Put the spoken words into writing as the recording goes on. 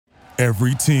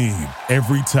Every team,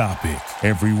 every topic,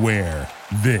 everywhere.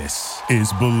 This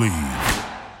is Believe.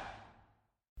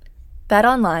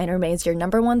 BetOnline remains your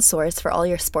number one source for all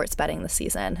your sports betting this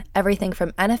season, everything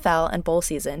from NFL and bowl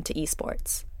season to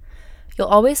esports. You'll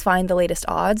always find the latest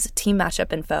odds, team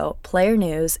matchup info, player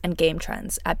news, and game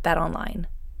trends at BetOnline.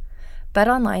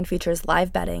 BetOnline features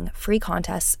live betting, free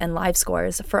contests, and live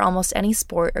scores for almost any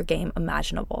sport or game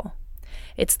imaginable.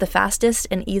 It's the fastest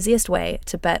and easiest way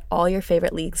to bet all your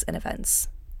favorite leagues and events.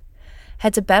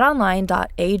 Head to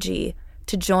betonline.ag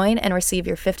to join and receive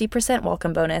your 50%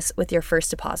 welcome bonus with your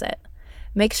first deposit.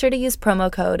 Make sure to use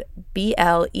promo code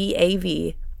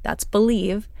BLEAV, that's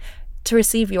Believe, to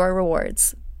receive your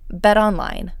rewards.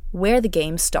 BetOnline, where the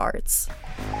game starts.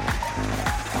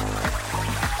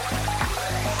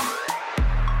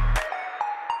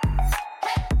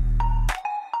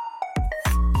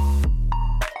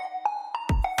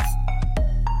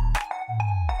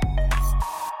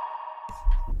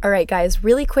 All right, guys,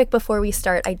 really quick before we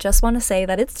start, I just want to say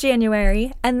that it's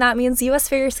January, and that means U.S.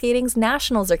 Figure Skating's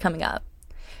Nationals are coming up.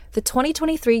 The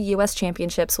 2023 U.S.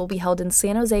 Championships will be held in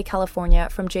San Jose, California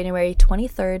from January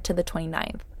 23rd to the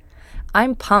 29th.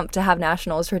 I'm pumped to have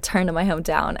Nationals return to my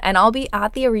hometown, and I'll be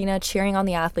at the arena cheering on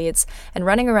the athletes and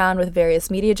running around with various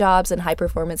media jobs and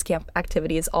high-performance camp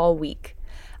activities all week.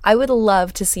 I would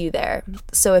love to see you there,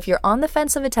 so if you're on the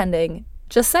fence of attending,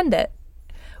 just send it.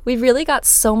 We've really got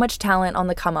so much talent on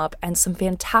the come up and some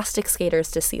fantastic skaters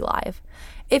to see live.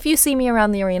 If you see me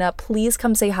around the arena, please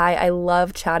come say hi. I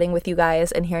love chatting with you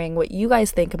guys and hearing what you guys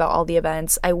think about all the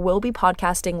events. I will be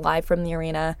podcasting live from the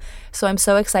arena, so I'm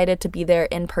so excited to be there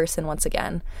in person once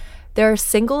again. There are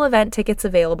single event tickets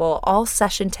available, all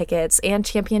session tickets, and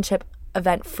championship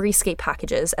event free skate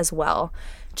packages as well.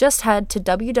 Just head to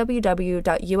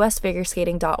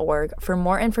www.usfigureskating.org for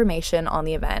more information on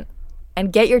the event.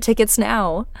 And get your tickets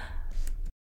now.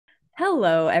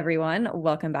 Hello, everyone.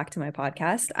 Welcome back to my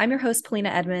podcast. I'm your host, Polina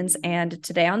Edmonds, and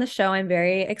today on the show, I'm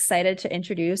very excited to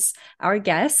introduce our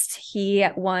guest. He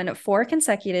won 4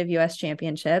 consecutive U.S.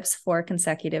 championships, 4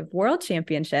 consecutive world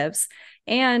championships,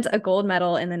 and a gold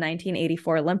medal in the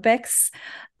 1984 Olympics.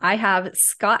 I have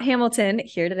Scott Hamilton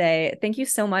here today. Thank you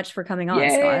so much for coming on,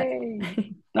 Yay! Scott.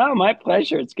 Oh, my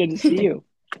pleasure. It's good to see you.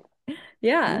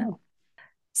 Yeah.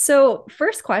 So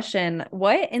first question,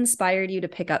 what inspired you to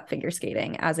pick up figure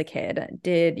skating as a kid?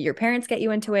 Did your parents get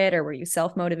you into it or were you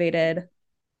self-motivated?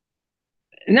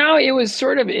 No, it was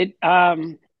sort of it.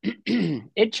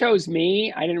 It chose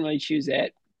me. I didn't really choose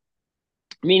it,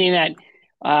 meaning that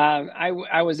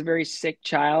I was a very sick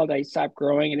child. I stopped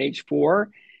growing at age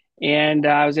 4, and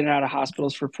I was in and out of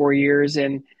hospitals for 4 years.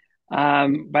 And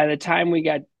by the time we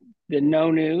got the no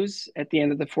news at the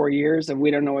end of the 4 years of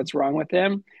we don't know what's wrong with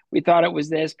him, we thought it was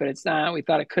this, but it's not. We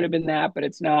thought it could have been that, but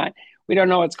it's not. We don't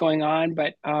know what's going on,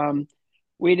 but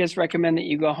we just recommend that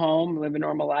you go home, live a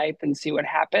normal life, and see what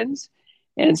happens.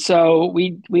 And so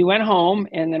we went home,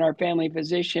 and then our family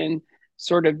physician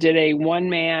sort of did a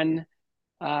one-man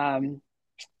sort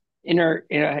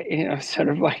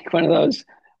of like one of those,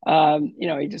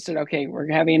 he just said, okay,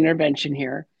 we're having an intervention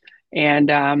here.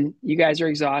 And you guys are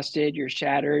exhausted, you're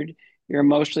shattered, you're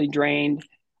emotionally drained.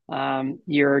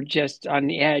 You're just on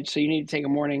the edge. So you need to take a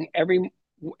morning every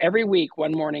week,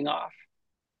 one morning off,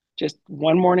 just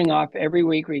one morning off every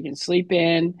week where you can sleep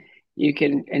in, you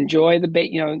can enjoy the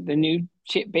new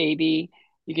baby,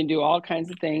 you can do all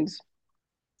kinds of things.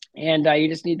 And you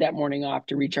just need that morning off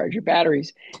to recharge your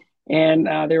batteries. And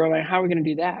they were like, how are we going to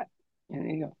do that? And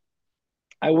you go,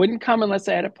 I wouldn't come unless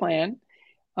I had a plan.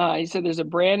 He said, there's a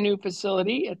brand new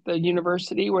facility at the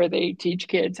university where they teach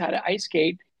kids how to ice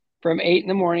skate from 8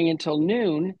 a.m. until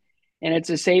noon. And it's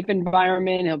a safe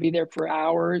environment. He'll be there for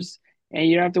hours and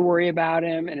you don't have to worry about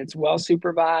him. And it's well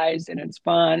supervised and it's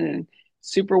fun and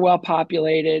super well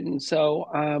populated. And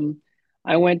so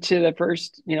I went to the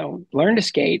first, learn to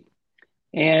skate.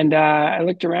 And I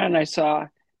looked around and I saw,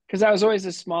 because I was always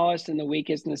the smallest and the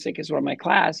weakest and the sickest one in my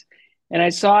class. And I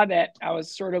saw that I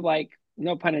was sort of like,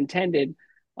 no pun intended,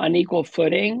 on equal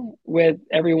footing with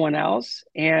everyone else.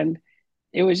 And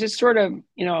it was just sort of,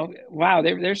 wow,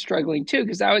 they're struggling too.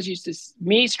 Because I was used to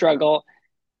me struggle.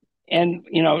 And,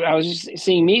 I was just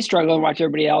seeing me struggle and watch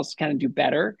everybody else kind of do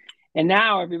better. And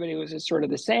now everybody was just sort of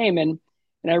the same. And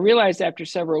I realized after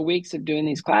several weeks of doing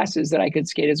these classes that I could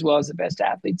skate as well as the best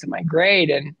athletes in my grade.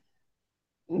 And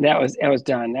that was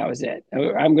done. That was it.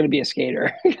 I'm going to be a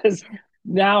skater because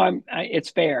now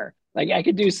it's fair. Like I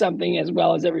could do something as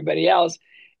well as everybody else.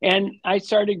 And I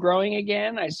started growing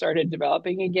again. I started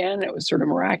developing again. It was sort of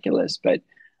miraculous. But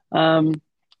it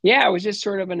was just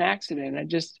sort of an accident.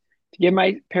 To give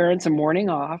my parents a morning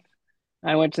off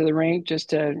I went to the rink,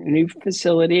 just a new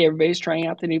facility. Everybody's trying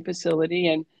out the new facility.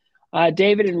 And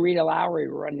David and Rita Lowry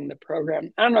were running the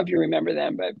program. I don't know if you remember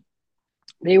them, but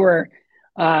they were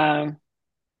uh,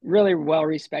 really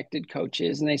well-respected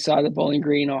coaches, and they saw the Bowling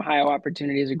Green, Ohio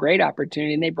opportunity as a great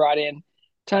opportunity. And they brought in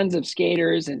tons of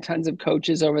skaters and tons of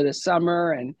coaches over the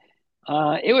summer. And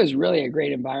it was really a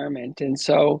great environment. And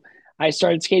so I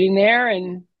started skating there,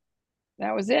 and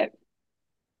that was it.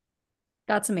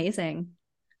 That's amazing.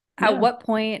 At Yeah. what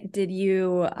point did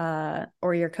you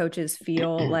or your coaches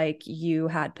feel like you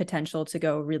had potential to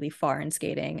go really far in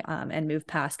skating and move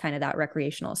past kind of that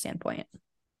recreational standpoint?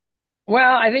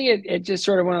 Well, I think it just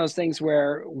sort of one of those things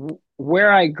where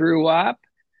I grew up,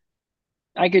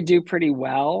 I could do pretty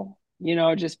well,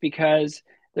 just because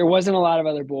there wasn't a lot of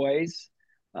other boys.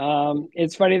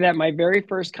 It's funny that my very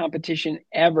first competition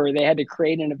ever, they had to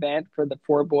create an event for the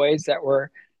four boys that were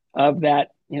of that,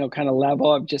 kind of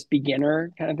level of just beginner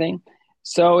kind of thing.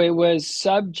 So it was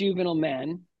sub juvenile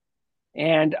men,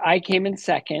 and I came in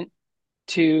second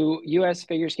to U.S.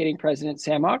 figure skating president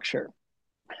Sam Oxer.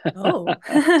 Oh,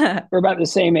 We're about the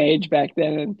same age back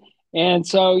then, and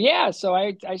so yeah, so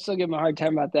I still give him a hard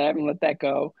time about that and let that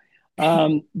go.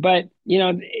 But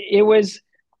it was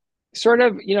sort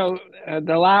of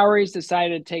the Lowrys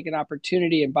decided to take an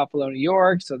opportunity in Buffalo, New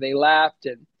York, so they left,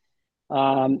 and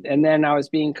then I was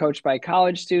being coached by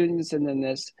college students, and then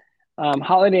this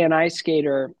Holiday and ice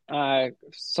skater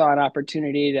saw an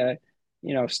opportunity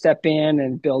to step in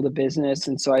and build a business,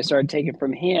 and so I started taking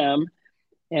from him.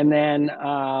 And then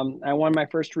I won my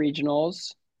first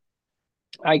regionals.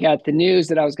 I got the news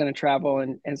that I was going to travel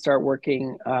and start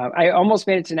working. I almost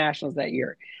made it to nationals that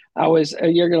year.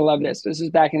 You're going to love this. This is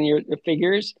back in the year of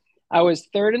figures. I was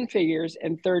third in figures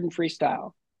and third in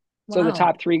freestyle. So the wow.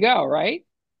 top three go, right?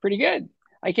 Pretty good.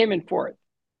 I came in fourth.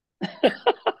 I'm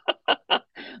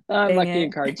Dang lucky in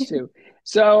it. cards too.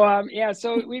 So yeah,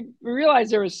 so we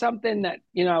realized there was something that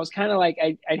I was kind of like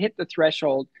I'd hit the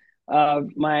threshold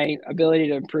of my ability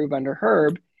to improve under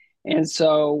Herb, and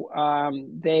so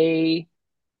they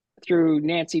through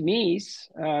Nancy Meese,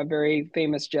 a very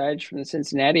famous judge from the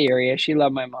Cincinnati area. She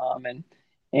loved my mom,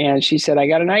 and she said, "I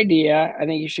got an idea. I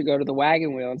think you should go to the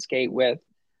wagon wheel and skate with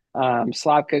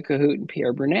Slavka Cahoot and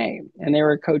Pierre Brunet." And they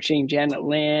were coaching Janet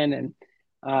Lynn.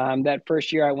 And that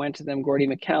first year I went to them, Gordy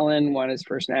McKellen won his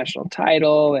first national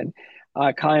title, and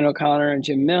Colin O'Connor and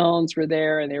Jim Milnes were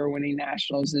there, and they were winning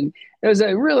nationals. And it was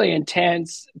a really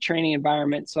intense training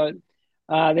environment. So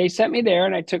they sent me there,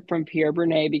 and I took from Pierre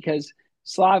Brunet because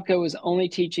Slavka was only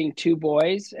teaching two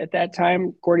boys at that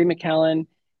time, Gordy McKellen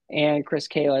and Chris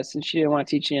Kalis, and she didn't want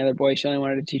to teach any other boys. She only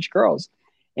wanted to teach girls.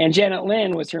 And Janet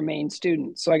Lynn was her main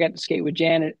student. So I got to skate with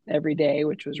Janet every day,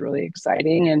 which was really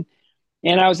exciting. And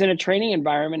I was in a training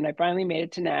environment, and I finally made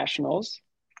it to nationals.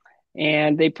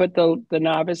 And they put the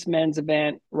novice men's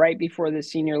event right before the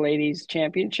senior ladies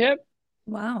championship,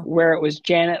 Wow. where it was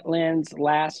Janet Lynn's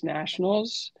last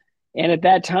nationals. And at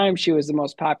that time, she was the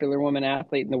most popular woman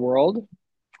athlete in the world.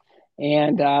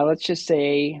 And let's just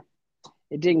say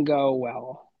it didn't go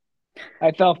well.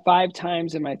 I fell 5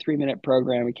 times in my 3-minute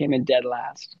program and came in dead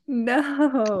last.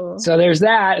 No. So there's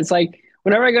that. It's like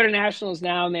whenever I go to nationals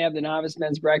now and they have the novice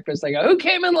men's breakfast, I go, "Who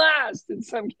came in last?" And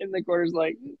some kid in the corner's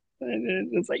like,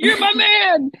 "It's like, you're my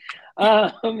man."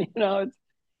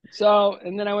 So,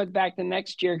 and then I went back the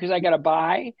next year because I got a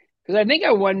bye. Because I think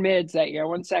I won mids that year. I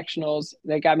won sectionals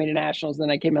that got me to nationals.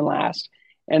 Then I came in last.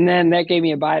 And then that gave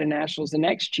me a bye to nationals the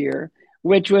next year,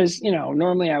 which was,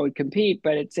 normally I would compete,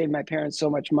 but it saved my parents so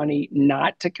much money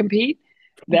not to compete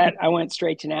that I went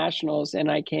straight to nationals, and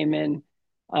I came in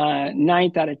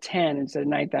ninth out of 10 instead of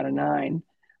ninth out of 9.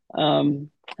 And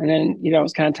then, it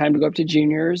was kind of time to go up to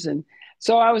juniors. And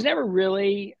so I was I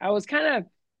was kind of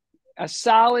a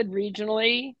solid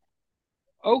regionally,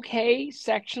 okay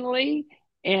sectionally,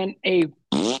 and a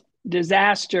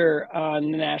disaster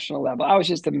on the national level. I was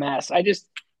just a mess. I just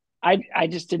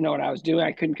didn't know what I was doing.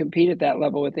 I couldn't compete at that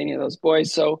level with any of those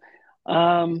boys. So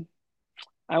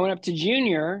I went up to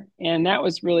junior, and that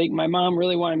was really, my mom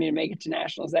really wanted me to make it to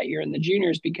nationals that year in the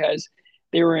juniors because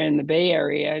they were in the Bay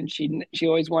Area, and she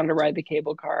always wanted to ride the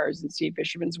cable cars and see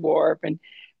Fisherman's Wharf, and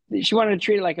she wanted to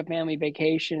treat it like a family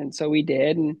vacation, and so we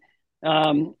did. And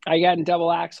I got in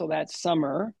double axle that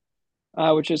summer,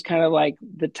 which was kind of like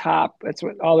the top. That's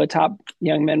what all the top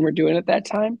young men were doing at that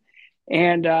time.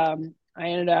 And I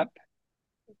ended up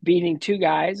beating two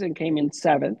guys and came in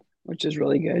seventh, which is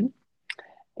really good.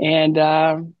 And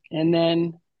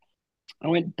then I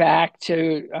went back home,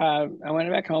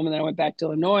 and then I went back to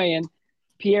Illinois, and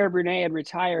Pierre Brunet had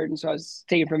retired, and so I was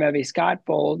taken from Evie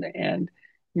Scottfold and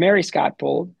Mary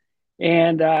Scottfold,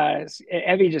 And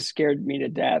Evie just scared me to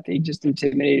death. He just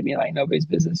intimidated me like nobody's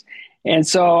business. And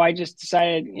so I just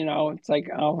decided, it's like,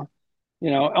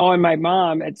 and my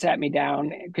mom had sat me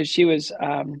down because she was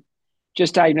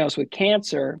just diagnosed with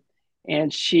cancer.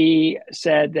 And she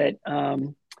said that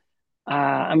I'm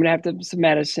going to have to have some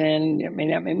medicine. It may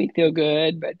not make me feel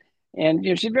good,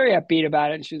 and she's very upbeat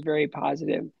about it, and she was very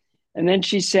positive. And then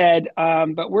she said,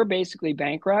 but we're basically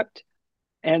bankrupt.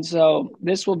 And so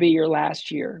this will be your last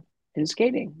year in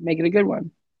skating. Make it a good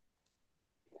one.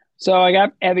 So I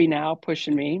got Evie now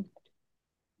pushing me,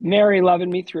 Mary loving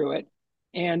me through it.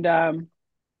 And I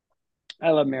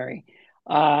love Mary.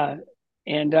 And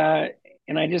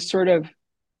I just sort of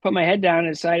put my head down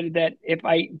and decided that if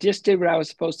I just did what I was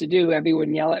supposed to do, Evie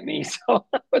wouldn't yell at me. So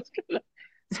I was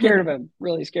scared of him,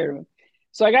 really scared of him.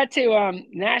 So I got to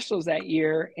nationals that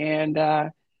year, and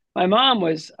my mom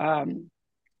was,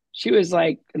 she was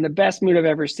like in the best mood I've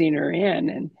ever seen her in.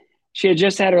 And she had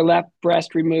just had her left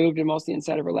breast removed and most of the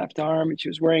inside of her left arm. And she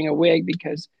was wearing a wig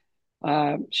because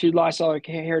she'd lost all her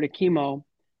hair to chemo.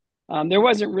 There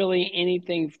wasn't really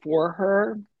anything for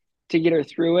her to get her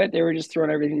through it. They were just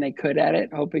throwing everything they could at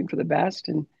it, hoping for the best.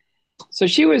 And so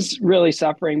she was really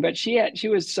suffering, but she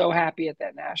was so happy at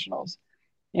that nationals.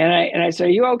 And I said,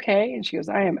 "Are you okay?" And she goes,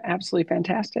 "I am absolutely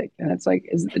fantastic." And it's like,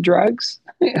 "Is it the drugs?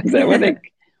 Is that what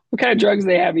kind of drugs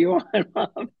they have you on,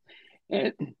 Mom?"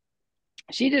 And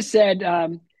she just said,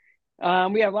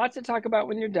 "We have lots to talk about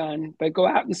when you're done, but go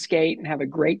out and skate and have a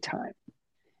great time."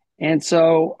 And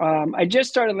so I just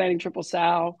started landing triple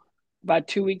sal about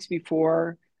 2 weeks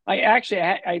before. I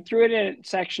threw it in at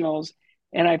sectionals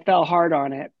and I fell hard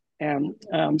on it.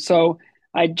 And so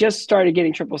I just started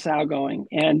getting triple sal going.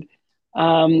 And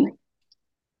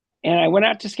I went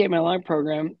out to skate my long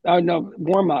program. Oh, no,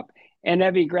 warm up. And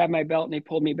Evie grabbed my belt and he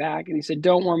pulled me back and he said,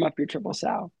 "Don't warm up your triple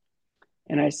sal."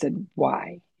 And I said,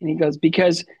 "Why?" And he goes,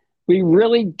 "Because we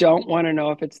really don't want to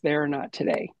know if it's there or not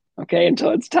today. Okay,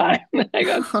 until it's time." I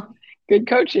go, "Good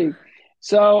coaching."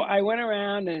 So I went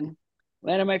around and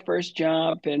landed my first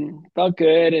jump and felt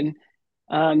good. And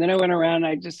then I went around and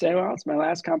I just said, "Well, it's my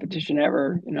last competition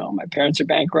ever. My parents are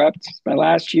bankrupt. It's my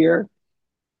last year.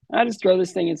 I'll just throw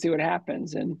this thing and see what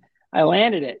happens." And I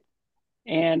landed it.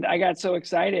 And I got so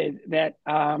excited that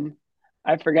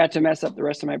I forgot to mess up the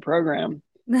rest of my program.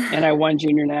 And I won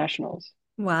junior nationals.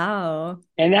 Wow.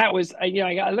 And that was, I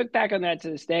look back on that to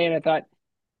this day and I thought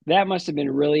that must have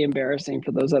been really embarrassing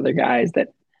for those other guys. That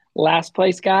last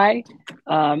place guy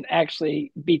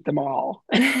actually beat them all.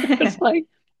 It's like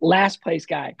last place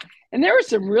guy. And there were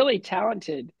some really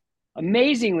talented,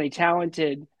 amazingly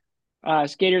talented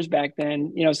skaters back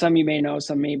then. Some you may know,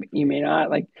 some you may not.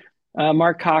 Like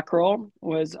Mark Cockrell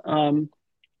was in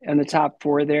the top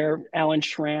four there. Alan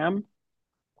Schramm,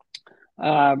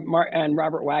 and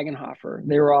Robert Wagenhofer.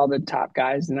 They were all the top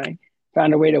guys, and I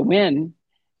found a way to win.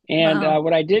 And Wow.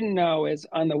 what I didn't know is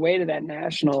on the way to that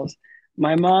nationals,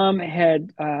 my mom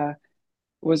had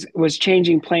was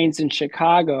changing planes in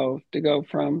Chicago to go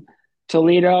from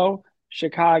Toledo,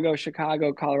 Chicago,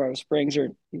 Colorado Springs, or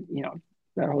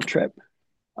that whole trip.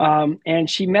 And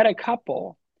she met a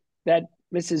couple that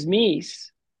Mrs.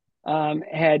 Meese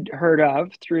had heard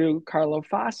of through Carlo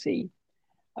Fassi,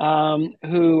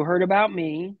 who heard about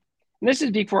me. And this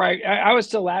is before I was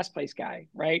still last place guy,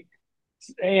 right?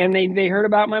 And they heard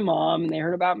about my mom and they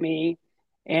heard about me.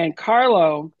 And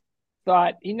Carlo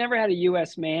thought he never had a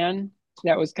U.S. man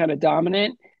that was kind of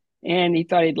dominant, and he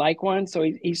thought he'd like one. So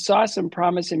he saw some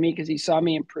promise in me because he saw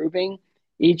me improving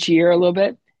each year a little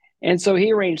bit. And so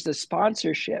he arranged the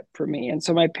sponsorship for me. And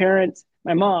so my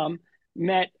mom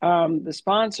met the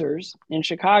sponsors in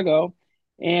Chicago,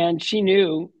 and she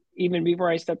knew even before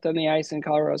I stepped on the ice in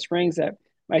Colorado Springs that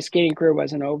my skating career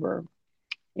wasn't over.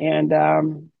 And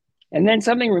then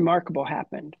something remarkable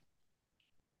happened.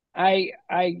 I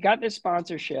got this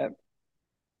sponsorship.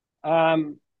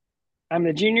 I'm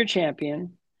the junior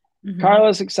champion. Mm-hmm.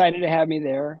 Carlos excited to have me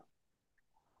there.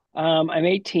 I'm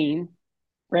 18,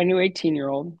 brand new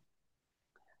 18-year-old.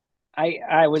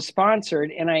 I was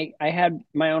sponsored and I had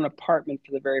my own apartment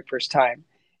for the very first time.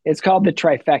 It's called the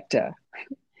trifecta.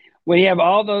 When you have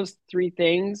all those three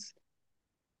things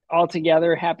all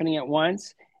together happening at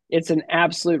once, it's an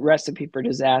absolute recipe for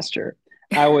disaster.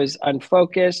 I was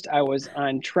unfocused. I was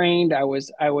untrained. I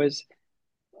was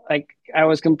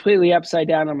completely upside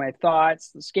down on my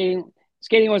thoughts.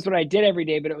 Skating was what I did every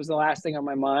day, but it was the last thing on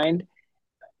my mind,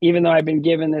 even though I've been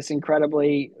given this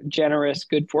incredibly generous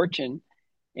good fortune.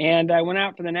 And I went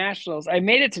out for the nationals. I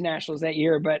made it to nationals that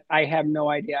year, but I have no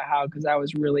idea how, because I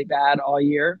was really bad all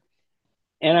year.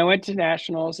 And I went to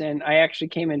nationals and I actually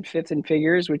came in fifth in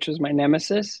figures, which was my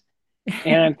nemesis.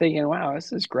 And I'm thinking, wow,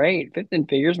 this is great. Fifth in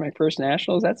figures, my first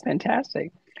nationals. That's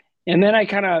fantastic. And then I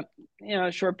kind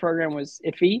of, short program was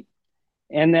iffy.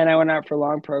 And then I went out for a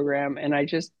long program and I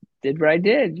just did what I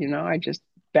did. I just,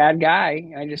 bad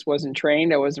guy. I just wasn't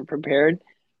trained. I wasn't prepared.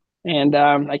 And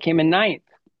I came in ninth.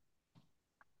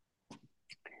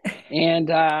 And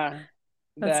That's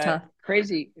the tough.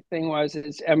 crazy thing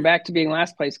is I'm back to being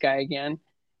last place guy again.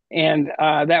 And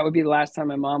that would be the last time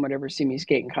my mom would ever see me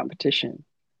skate in competition.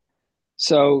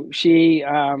 So she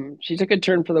took a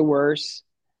turn for the worse.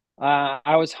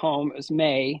 I was home. It was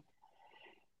May,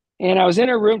 and I was in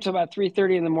her room till about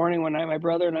 3:30 in the morning when my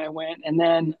brother and I went. And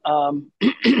then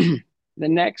the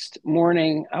next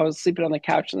morning, I was sleeping on the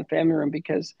couch in the family room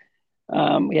because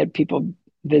we had people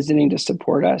visiting to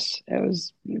support us. It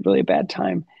was really a bad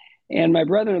time. And my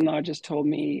brother-in-law just told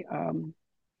me,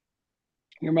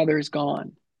 "Your mother is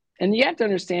gone." And you have to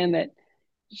understand that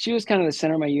she was kind of the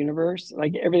center of my universe.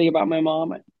 Like everything about my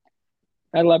mom,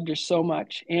 I loved her so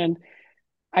much, and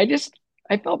I just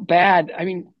I felt bad. I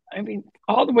mean,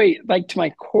 all the way like to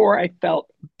my core, I felt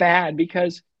bad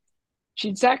because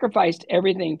she'd sacrificed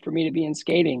everything for me to be in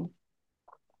skating,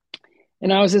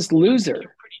 and I was this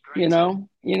loser.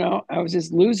 I was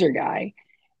this loser guy,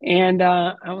 and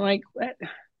I'm like, what?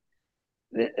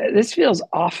 This feels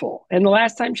awful. And the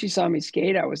last time she saw me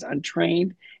skate, I was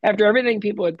untrained. After everything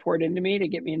people had poured into me to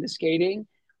get me into skating,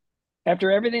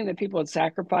 after everything that people had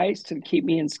sacrificed to keep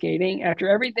me in skating, after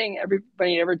everything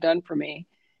everybody had ever done for me,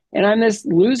 and I'm this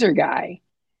loser guy.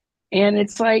 And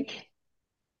it's like,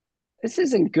 this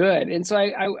isn't good. And so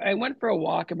I went for a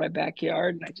walk in my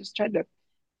backyard and I just tried to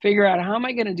figure out how am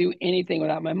I going to do anything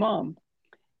without my mom.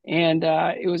 And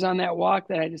it was on that walk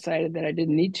that I decided that I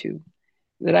didn't need to,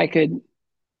 that I could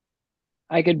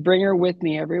bring her with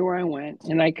me everywhere I went,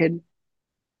 and I could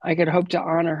hope to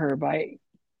honor her by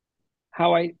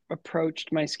how I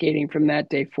approached my skating from that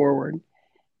day forward.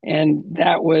 And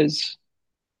that was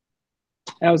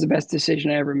the best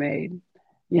decision I ever made.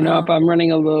 If Wow. I'm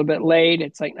running a little bit late,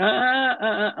 it's like,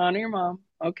 honor your mom.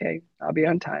 Okay, I'll be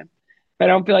on time. If I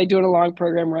don't feel like doing a long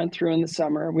program run through in the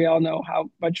summer, we all know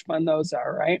how much fun those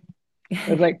are, right?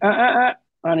 It's like, honor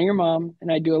your mom.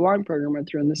 And I do a long program run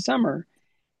through in the summer.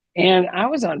 And I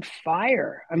was on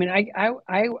fire. I mean,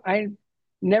 I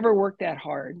never worked that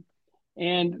hard.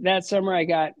 And that summer I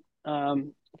got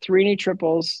three knee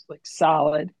triples, like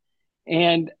solid.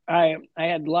 And I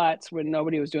had Lutz when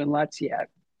nobody was doing Lutz yet.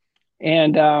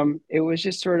 And it was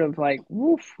just sort of like,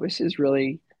 woof, this is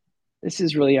really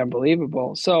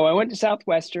unbelievable. So I went to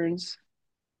Southwesterns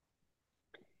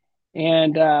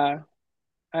and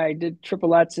I did triple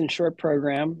Lutz in short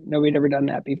program. Nobody'd ever done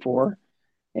that before.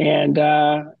 And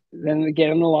then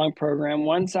again in the long program,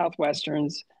 won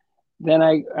Southwesterns. Then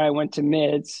I went to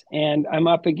mids, and I'm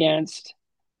up against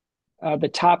the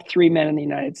top three men in the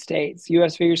United States.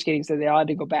 U.S. figure skating said they all had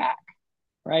to go back,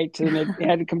 right? To the mid, they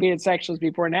had to compete at sectionals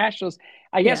before nationals.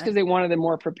 I guess Yeah. because they wanted them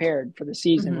more prepared for the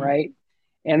season, Hmm. right?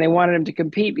 And they wanted them to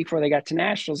compete before they got to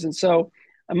nationals. And so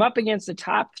I'm up against the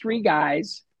top three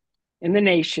guys in the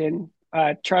nation: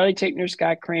 Charlie Tickner,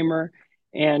 Scott Kramer,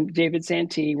 and David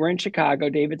Santee. We're in Chicago,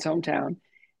 David's hometown,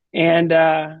 and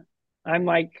I'm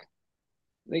like,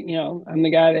 I'm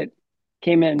the guy that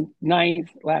came in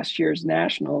ninth last year's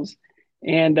nationals,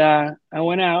 and I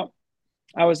went out.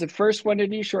 I was the first one to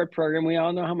do short program. We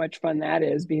all know how much fun that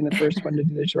is, being the first one to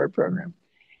do the short program.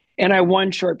 And I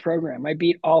won short program. I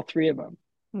beat all three of them.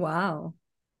 Wow.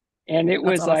 And it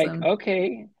That's was like, awesome.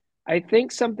 okay, I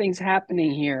think something's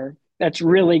happening here that's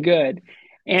really good.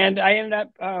 And I ended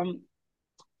up, I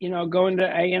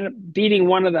ended up beating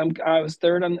one of them. I was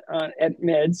third at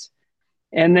mids.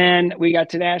 And then we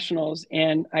got to nationals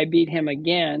and I beat him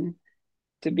again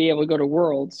to be able to go to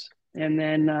worlds. And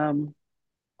then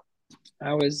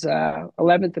I was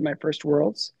 11th in my first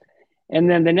worlds. And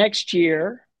then the next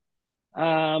year,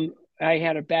 I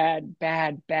had a bad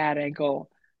ankle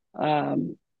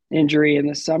injury in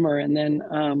the summer, and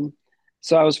then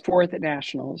so I was fourth at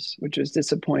nationals, which was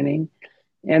disappointing.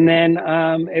 And then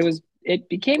it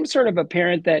became sort of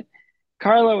apparent that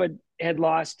Carlo had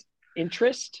lost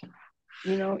interest,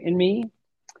 in me.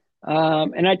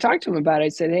 And I talked to him about it. I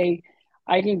said, "Hey,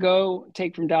 I can go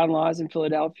take from Don Laws in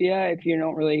Philadelphia if you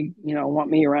don't really, want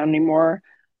me around anymore,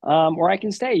 or I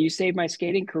can stay. You saved my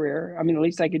skating career. I mean, the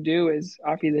least I could do is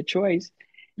offer you the choice."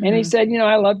 And he Hmm. said,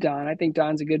 "I love Don. I think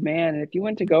Don's a good man. And if you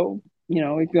want to go, if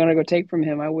you want to go take from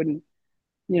him, I wouldn't,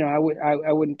 I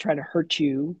wouldn't try to hurt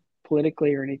you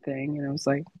politically or anything." And I was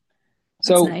like, That's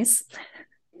so nice.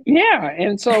 yeah.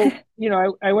 And so,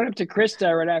 I went up to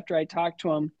Krista right after I talked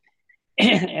to him,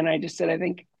 and I just said, "I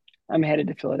think I'm headed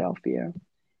to Philadelphia."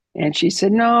 And she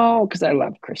said, no, because I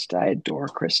love Krista. I adore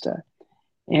Krista.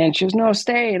 And she goes, no,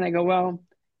 stay. And I go, well,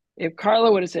 if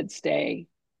Carla would have said stay,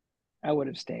 I would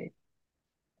have stayed.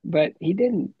 But he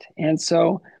didn't. And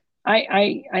so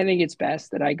I think it's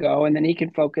best that I go, and then he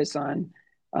can focus on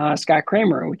Scott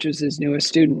Kramer, which was his newest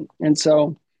student. And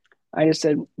so I just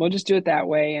said, we'll just do it that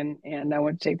way. And I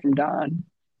went to take from Don.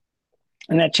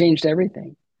 And that changed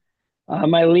everything.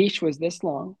 My leash was this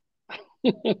long.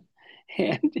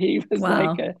 And he was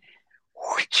like Wow.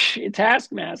 a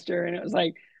taskmaster. And it was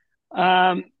like,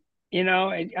 um,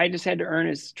 I just had to earn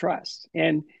his trust.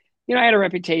 And, I had a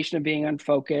reputation of being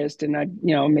unfocused, and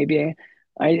maybe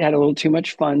I had a little too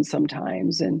much fun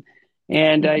sometimes. And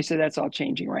I said, that's all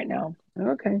changing right now.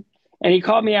 Okay. And he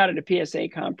called me out at a PSA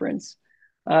conference.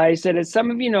 He said, as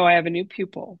some of you know, I have a new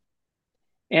pupil,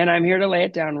 and I'm here to lay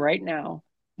it down right now.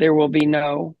 There will be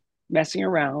no messing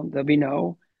around. There'll be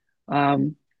no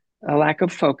a lack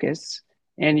of focus,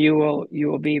 and you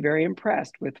will be very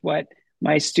impressed with what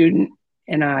my student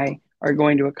and I are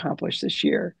going to accomplish this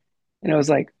year. And it was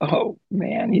like, oh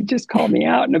man, he just called me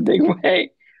out in a big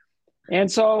way.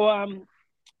 And so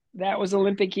that was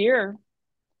Olympic year,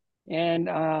 and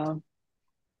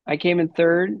I came in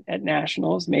third at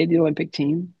nationals, made the Olympic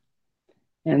team,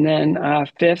 and then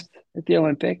fifth at the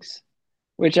Olympics,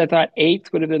 which I thought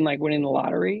eighth would have been like winning the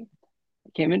lottery. I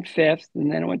came in fifth,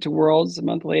 and then I went to Worlds a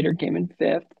month later, came in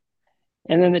fifth,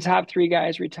 and then the top three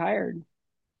guys retired.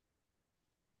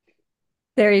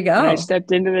 There you And I go.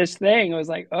 stepped into this thing. I was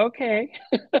like, okay,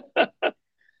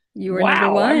 You were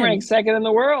number wow, I'm ranked one. second in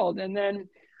the world. And then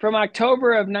from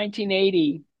October of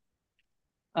 1980,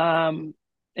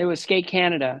 it was Skate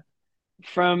Canada.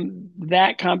 From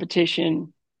that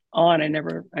competition on, I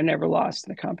never lost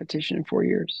the competition in 4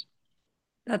 years.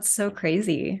 That's so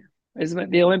crazy. Is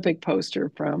the Olympic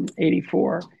poster from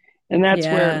 '84, and that's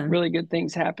where Yeah. really good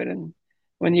things happen. And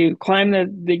when you climb the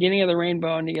beginning of the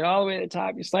rainbow and you get all the way to the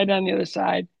top, you slide down the other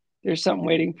side. There's something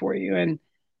waiting for you.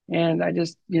 And I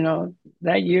just,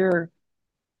 that year,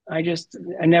 I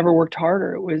never worked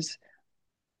harder. It was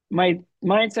my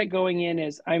mindset going in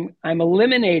is I'm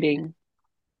eliminating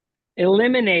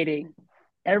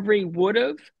every would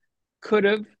have, could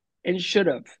have, and should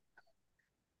have.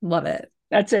 Love it.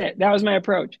 That's it. That was my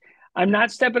approach. I'm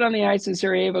not stepping on the ice in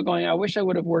Sarajevo going, I wish I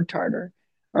would have worked harder.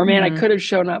 Or man, I Hmm. could have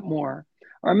shown up more.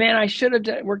 Or man, I should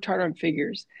have worked harder on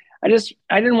figures. I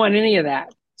didn't want any of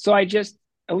that. So I just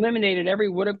eliminated every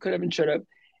would have, could have, and should have.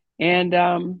 And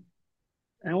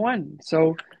I won.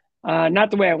 So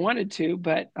not the way I wanted to,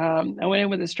 but I went in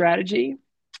with a strategy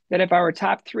that if I were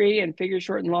top three and figure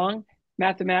short and long,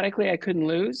 mathematically, I couldn't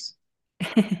lose.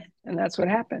 And that's what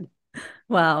happened.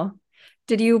 Wow.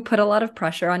 Did you put a lot of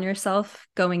pressure on yourself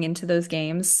going into those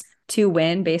games to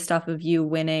win based off of you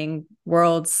winning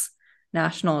worlds,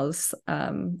 nationals,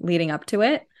 leading up to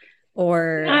it?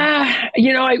 Or,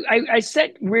 I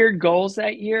set weird goals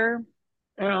that year.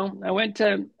 I went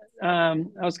to, I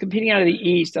was competing out of the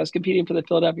East. I was competing for the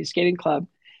Philadelphia Skating Club.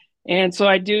 And so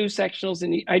I do sectionals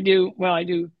and I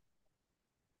do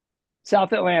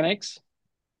South Atlantics.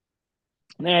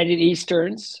 And then I did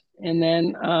Easterns. And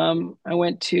then I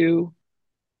went to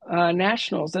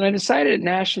Nationals. And I decided at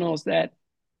Nationals that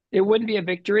it wouldn't be a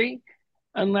victory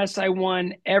unless I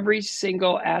won every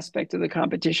single aspect of the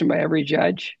competition by every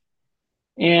judge.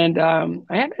 And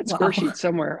I have that score wow. sheet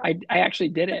somewhere. I actually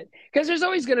did it because there's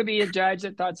always going to be a judge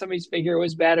that thought somebody's figure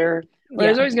was better, or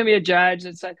there's Yeah. always going to be a judge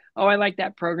that said, "Oh, I like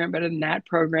that program better than that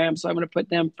program, so I'm going to put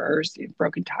them first."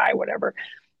 Broken tie, whatever.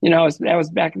 That was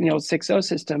back in the old 6-0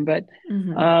 system. But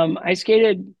Hmm. I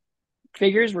skated.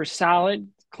 Figures were solid,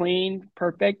 clean,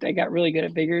 perfect. I got really good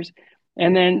at figures,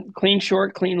 and then clean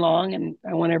short, clean long, and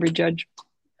I won every judge,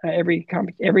 every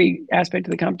aspect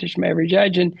of the competition by every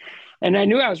judge. And I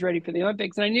knew I was ready for the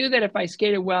Olympics. And I knew that if I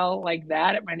skated well like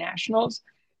that at my nationals,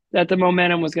 that the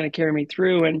momentum was going to carry me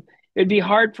through. And it'd be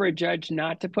hard for a judge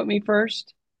not to put me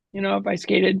first, if I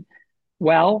skated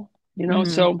well, Hmm.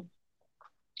 So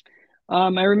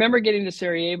I remember getting to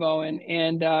Sarajevo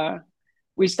and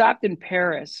we stopped in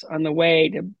Paris on the way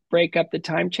to break up the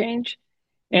time change.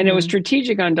 And it was Hmm.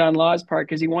 strategic on Don Law's part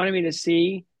because he wanted me to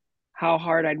see how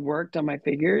hard I'd worked on my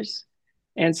figures.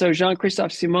 And so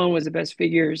Jean-Christophe Simon was the best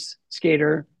figures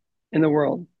skater in the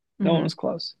world. No one Hmm. was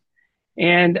close.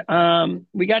 And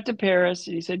we got to Paris.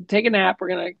 And he said, take a nap. We're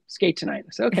going to skate tonight.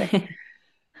 I said, okay.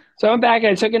 So I went back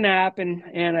and I took a nap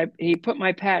and he put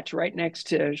my patch right next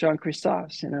to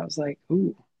Jean-Christophe's. And I was like,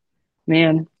 ooh,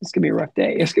 man, it's going to be a rough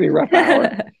day. It's going to be a rough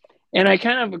hour. And I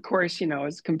kind of course,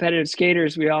 as competitive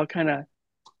skaters, we all kind of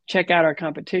check out our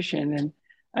competition. And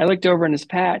I looked over in his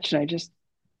patch and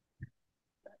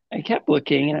I kept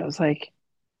looking and I was like,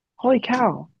 holy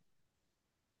cow,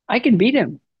 I can beat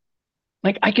him.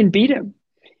 Like, I can beat him.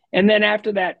 And then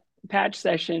after that patch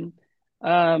session, he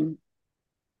said,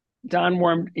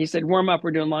 warm up,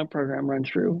 we're doing long program run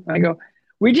through. I go,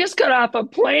 we just got off a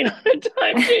plane on a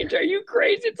time change. Are you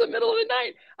crazy? It's the middle of the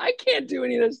night. I can't do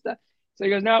any of this stuff. So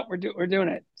he goes, no, we're doing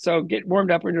it. So get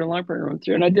warmed up. We're doing a long program run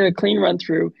through. And I did a clean run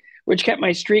through, which kept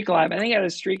my streak alive. I think I had a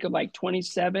streak of like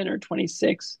 27 or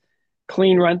 26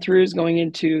 clean run throughs going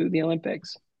into the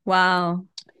Olympics. Wow.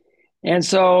 And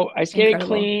so I skated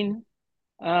Incredible. clean.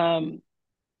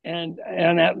 And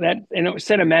it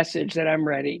sent a message that I'm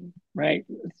ready, right?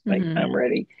 It's like, I'm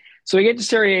ready. So we get to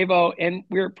Sarajevo, and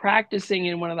we were practicing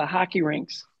in one of the hockey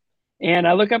rinks. And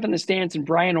I look up in the stands, and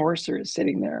Brian Orser is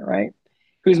sitting there, right?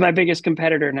 Who's my biggest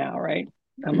competitor now, right?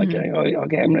 I'm like, oh,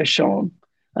 okay, I'm going to show him.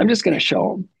 I'm just going to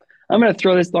show him. I'm going to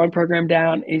throw this long program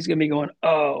down, and he's going to be going,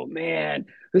 oh, man,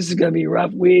 this is going to be a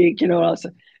rough week,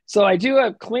 So I do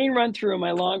a clean run through of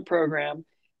my long program,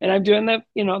 and I'm doing the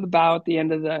bow at the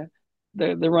end of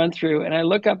the run through, and I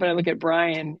look up and I look at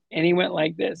Brian, and he went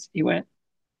like this. He went,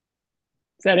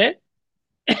 "Is that it?"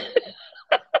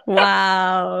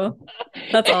 Wow,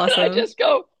 that's awesome. I just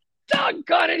go,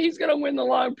 doggone it, he's gonna win the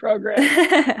long program.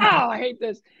 I hate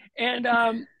this. And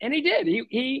he did.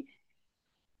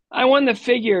 I won the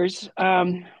figures.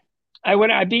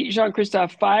 I beat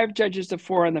Jean-Christophe 5 judges to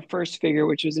 4 on the first figure,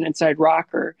 which was an inside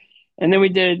rocker, and then we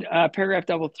did paragraph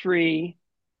double 3,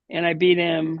 and I beat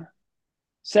him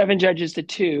 7 judges to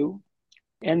 2.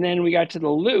 And then we got to the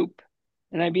loop,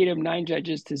 and I beat him 9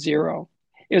 judges to 0.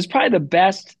 It was probably the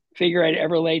best figure I'd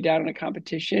ever laid down in a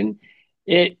competition.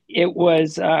 It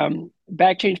was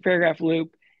back change paragraph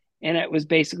loop, and it was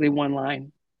basically one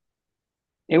line.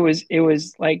 It was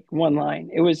like one line.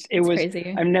 It was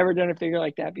crazy. I've never done a figure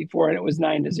like that before, and it was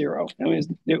 9 to 0.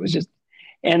 It was just,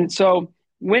 and so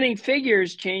winning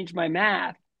figures changed my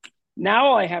math. Now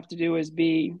all I have to do is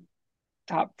be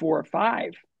top 4 or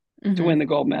 5 to win the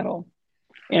gold medal.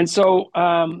 And so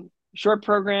short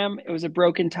program, it was a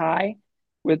broken tie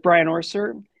with Brian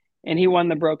Orser, and he won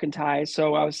the broken tie.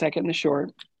 So I was second in the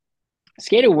short.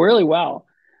 Skated really well.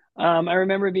 I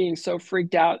remember being so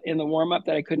freaked out in the warm-up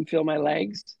that I couldn't feel my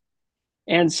legs.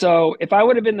 And so if I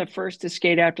would have been the first to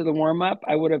skate after the warm-up,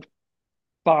 I would have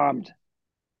bombed.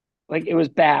 Like, it was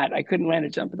bad. I couldn't land a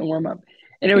jump in the warm-up.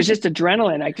 And it was just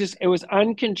adrenaline. It was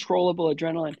uncontrollable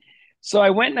adrenaline. So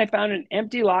I went and I found an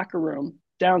empty locker room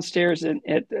downstairs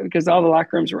because all the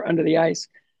locker rooms were under the ice.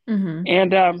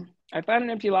 And I found an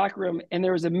empty locker room, and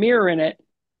there was a mirror in it.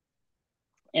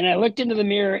 And I looked into the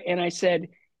mirror and I said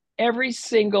every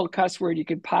single cuss word you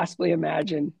could possibly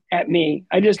imagine at me.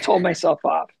 I just told myself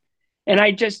off. And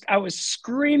I was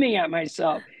screaming at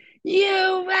myself,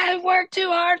 you have worked too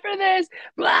hard for this,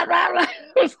 blah, blah, blah.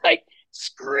 I was like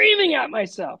screaming at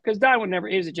myself, because Don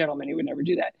he was a gentleman. He would never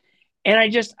do that. And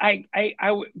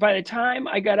by the time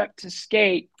I got up to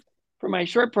skate for my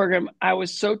short program, I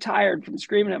was so tired from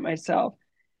screaming at myself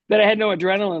that I had no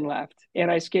adrenaline left.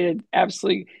 And I skated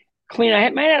absolutely clean. I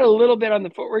might have a little bit on the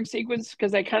footwork sequence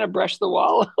because I kind of brushed the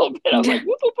wall a little bit. I was like,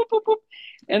 whoop, whoop, whoop, whoop, whoop.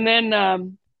 And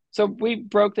then, so we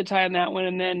broke the tie on that one.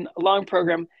 And then a long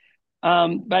program.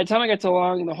 By the time I got to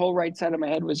long, the whole right side of my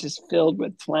head was just filled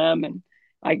with phlegm, and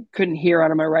I couldn't hear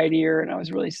out of my right ear, and I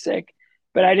was really sick.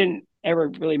 But I didn't ever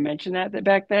really mention that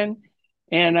back then.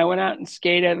 And I went out and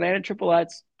skated, landed triple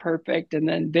Lutz, perfect, and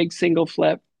then big single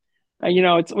flip.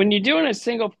 It's when you're doing a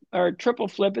single or triple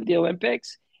flip at the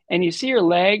Olympics and you see your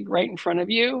leg right in front of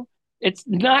you, it's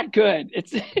not good.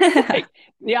 It's like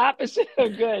the opposite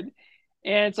of good.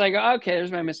 And it's like, okay,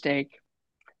 there's my mistake.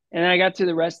 And then I got through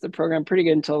the rest of the program pretty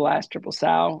good until the last triple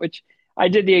sow, which I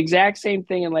did the exact same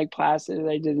thing in Lake Placid as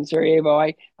I did in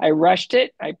Sarajevo. I rushed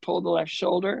it. I pulled the left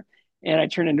shoulder, and I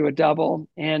turned into a double,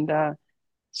 and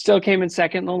still came in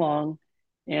second in the long.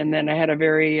 And then I had a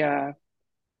very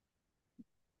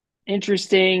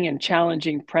interesting and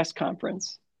challenging press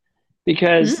conference,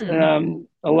 because a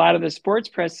lot of the sports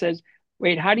press says,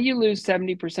 wait, how do you lose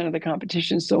 70% of the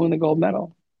competition still win the gold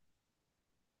medal?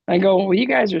 I go, well, you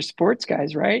guys are sports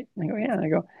guys, right? I go, yeah. And I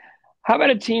go, how about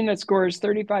a team that scores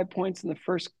 35 points in the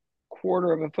first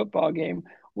quarter of a football game?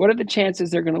 What are the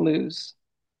chances they're going to lose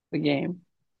the game?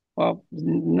 Well,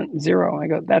 0. I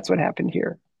go, that's what happened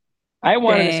here. I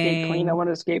wanted to skate clean. I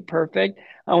wanted to skate perfect.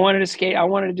 I wanted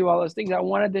to do all those things. I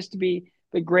wanted this to be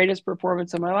the greatest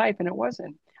performance of my life, and it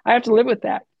wasn't. I have to live with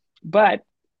that. But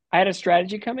I had a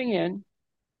strategy coming in.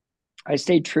 I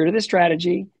stayed true to the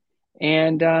strategy,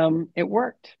 and it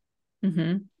worked.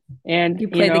 And you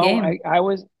played the game.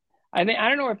 I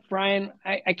don't know if Brian,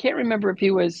 I can't remember if he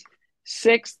was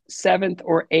 6th, 7th,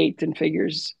 or 8th in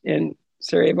figures in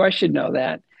Sarajevo. I should know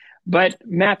that. But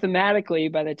mathematically,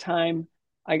 by the time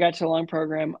I got to the long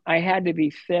program. I had to be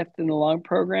fifth in the long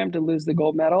program to lose the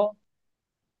gold medal.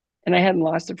 And I hadn't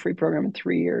lost a free program in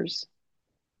 3 years.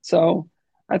 So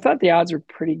I thought the odds were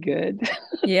pretty good.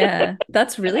 Yeah,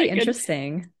 that's And really I could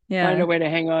interesting. find Yeah. a way to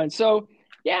hang on. So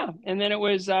yeah. And then it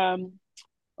was a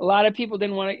lot of people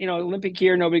didn't want to, Olympic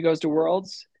year, nobody goes to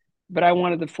worlds, but I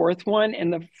wanted the fourth one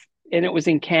and it was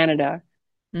in Canada.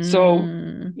 So,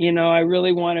 Mm. I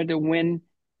really wanted to win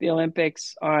the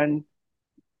Olympics on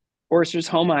Orser's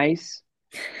home ice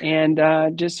and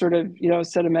just sort of,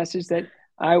 send a message that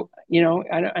I know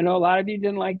a lot of you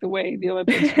didn't like the way the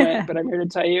Olympics went, but I'm here to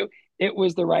tell you it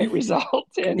was the right result.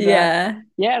 And Yeah.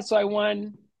 yeah, so I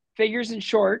won figures and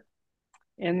short,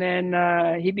 and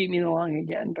then he beat me in the long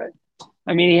again. But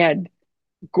I mean, he had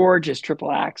gorgeous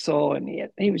triple axel, and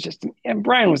he was just, and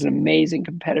Brian was an amazing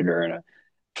competitor and a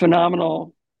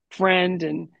phenomenal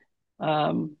friend,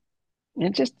 um,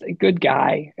 and just a good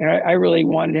guy. And I really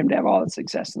wanted him to have all the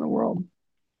success in the world.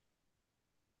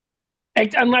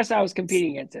 Unless I was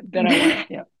competing against him, then I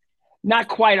wanted, not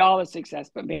quite all the success,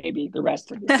 but maybe the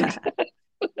rest of the success.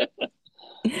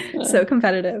 So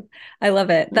competitive. I love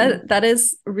it. Mm. That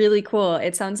is really cool.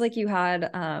 It sounds like you had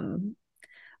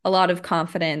a lot of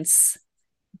confidence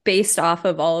based off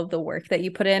of all of the work that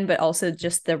you put in, but also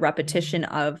just the repetition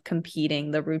of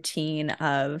competing, the routine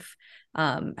of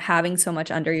having so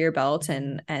much under your belt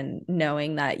and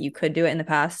knowing that you could do it in the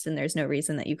past and there's no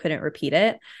reason that you couldn't repeat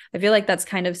it. I feel like that's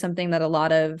kind of something that a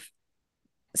lot of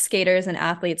skaters and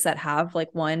athletes that have like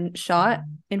one shot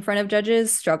in front of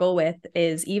judges struggle with,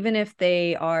 is even if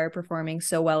they are performing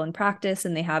so well in practice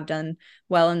and they have done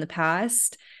well in the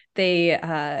past, they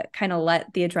kind of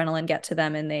let the adrenaline get to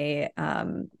them and they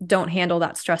don't handle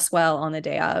that stress well on the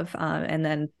day of, and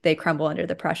then they crumble under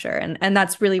the pressure. And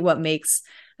that's really what makes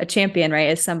a champion, right?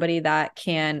 Is somebody that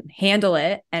can handle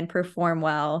it and perform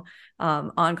well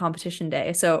on competition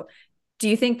day. So do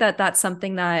you think that that's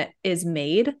something that is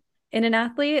made in an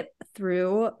athlete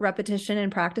through repetition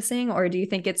and practicing, or do you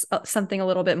think it's something a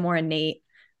little bit more innate?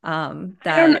 I don't know.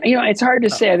 That It's hard to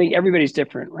oh. say. I think everybody's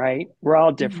different, right? We're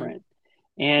all Mm-hmm. different.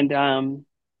 And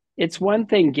it's one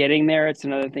thing getting there, it's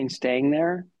another thing staying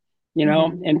there,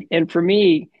 Mm-hmm. and for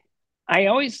me,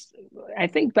 I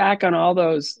think back on all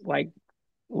those like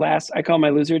I call my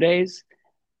loser days.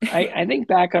 I think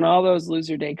back on all those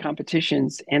loser day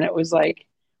competitions, and it was like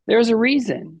there was a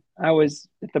reason I was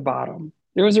at the bottom.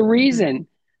 There was a Mm-hmm. reason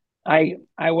I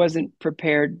wasn't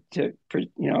prepared to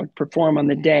perform on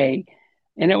the day,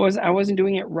 and I wasn't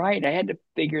doing it right. I had to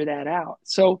figure that out.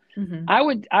 So Mm-hmm.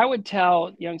 I would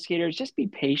tell young skaters, just be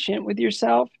patient with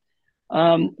yourself,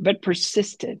 but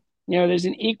persistent. There's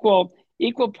an equal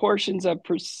portions of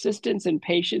persistence and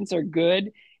patience are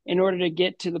good in order to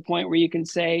get to the point where you can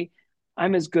say,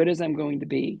 I'm as good as I'm going to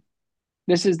be.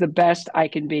 This is the best I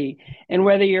can be. And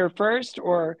whether you're first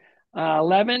or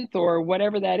 11th or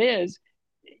whatever that is,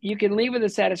 you can leave with the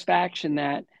satisfaction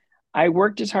that I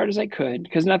worked as hard as I could,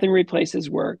 because nothing replaces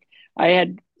work. I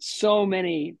had so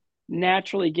many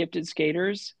naturally gifted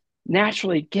skaters,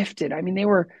 naturally gifted. I mean, they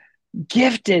were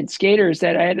gifted skaters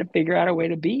that I had to figure out a way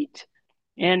to beat.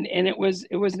 And it was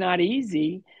not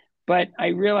easy, but I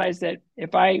realized that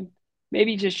if I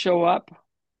maybe just show up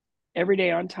every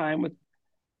day on time with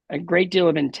a great deal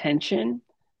of intention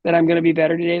that I'm going to be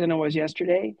better today than I was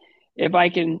yesterday, if I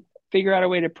can figure out a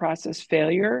way to process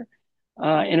failure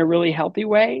in a really healthy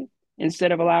way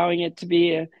instead of allowing it to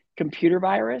be a computer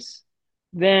virus,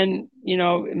 then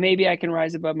maybe I can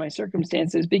rise above my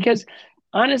circumstances. Because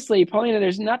honestly, Paulina,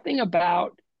 there's nothing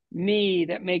about me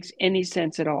that makes any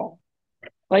sense at all.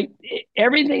 Like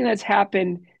everything that's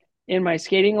happened in my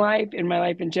skating life, in my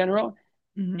life in general,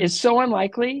 Mm-hmm. is so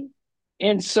unlikely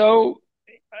and so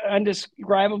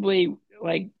undescribably,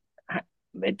 like,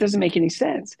 it doesn't make any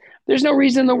sense. There's no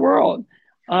reason in the world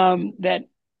that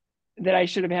I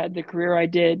should have had the career I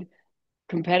did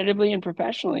competitively and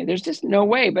professionally. There's just no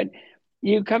way. But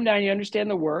you come down, you understand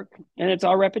the work, and it's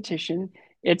all repetition.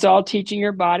 It's all teaching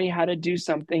your body how to do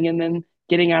something and then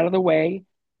getting out of the way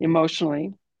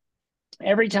emotionally.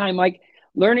 Every time, like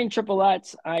learning triple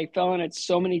Lutz, I fell on it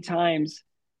so many times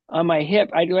on my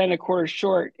hip. I land a quarter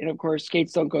short, and of course,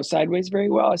 skates don't go sideways very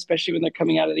well, especially when they're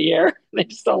coming out of the air. They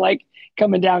just don't like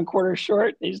coming down quarter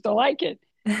short. They just don't like it.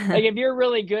 Like if you're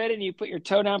really good and you put your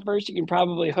toe down first, you can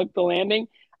probably hook the landing.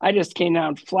 I just came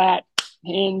down flat,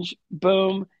 hinge,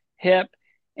 boom, hip,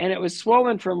 and it was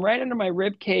swollen from right under my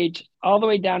rib cage all the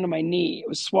way down to my knee. It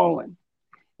was swollen,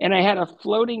 and I had a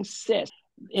floating cyst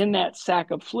in that sack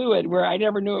of fluid where I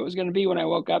never knew it was going to be when I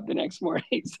woke up the next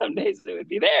morning. Some days it would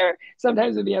be there,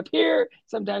 sometimes it'd be up here,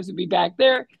 sometimes it'd be back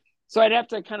there. So I'd have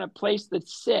to kind of place the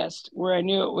cyst where I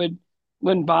knew it would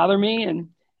wouldn't bother me.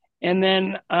 And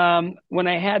then when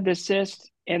I had the cyst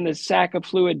and the sac of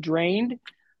fluid drained,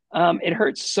 it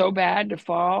hurt so bad to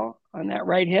fall on that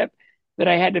right hip that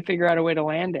I had to figure out a way to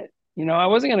land it. I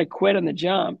wasn't going to quit on the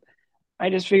jump. I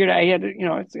just figured I had to,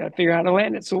 I got to figure out how to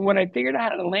land it. So when I figured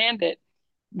out how to land it,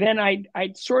 then I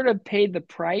sort of paid the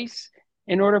price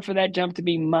in order for that jump to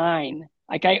be mine.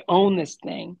 Like I own this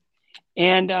thing.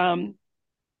 And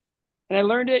I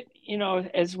learned it,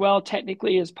 as well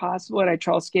technically as possible. And I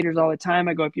tell skaters all the time.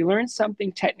 I go, if you learn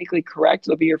something technically correct,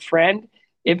 it'll be your friend.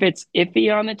 If it's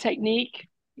iffy on the technique,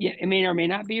 it may or may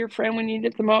not be your friend when you need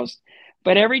it the most.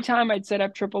 But every time I'd set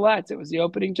up triple Lutz, it was the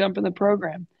opening jump in the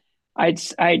program. I'd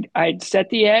set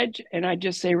the edge and I'd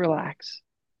just say, relax.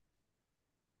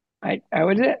 I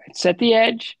would set the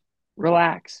edge,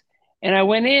 relax. And I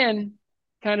went in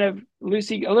kind of a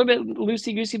little bit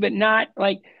loosey-goosey, but not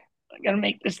like, I got to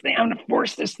make this thing, I'm going to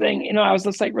force this thing. I was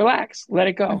just like, relax, let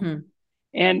it go. Mm-hmm.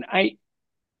 And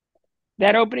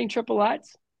that opening triple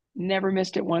Lutz, never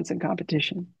missed it once in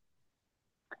competition.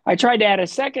 I tried to add a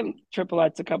second triple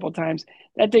Lutz a couple of times.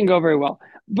 That didn't go very well.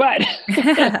 But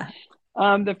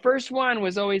the first one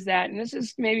was always that. And this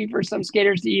is maybe for some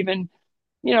skaters to even,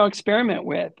 experiment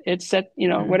with. It's set,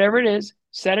 whatever it is,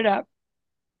 set it up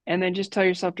and then just tell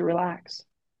yourself to relax.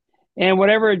 And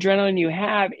whatever adrenaline you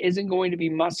have isn't going to be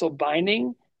muscle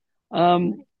binding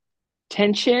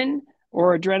tension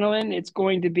or adrenaline. It's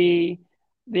going to be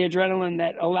the adrenaline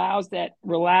that allows that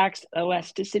relaxed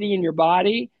elasticity in your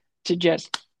body to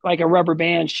just like a rubber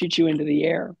band shoot you into the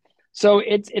air. So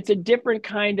it's a different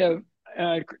kind of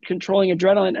controlling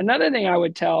adrenaline. Another thing I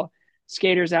would tell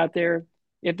skaters out there,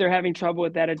 if they're having trouble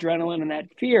with that adrenaline and that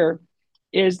fear,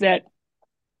 is that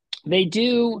they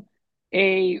do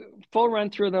a full run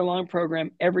through their long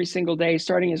program every single day,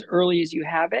 starting as early as you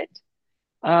have it.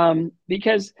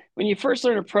 Because when you first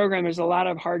learn a program, there's a lot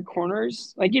of hard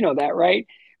corners, like, that, right?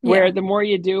 Where the more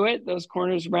you do it, those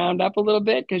corners round up a little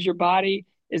bit because your body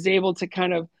is able to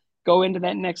kind of go into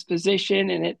that next position,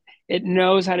 and it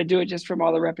knows how to do it just from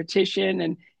all the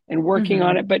repetition and working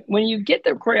on it. But when you get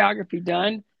the choreography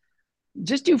done,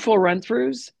 just do full run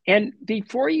throughs. And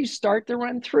before you start the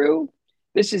run through,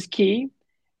 this is key.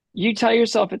 You tell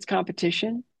yourself it's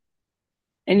competition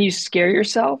and you scare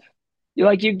yourself.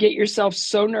 You get yourself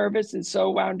so nervous and so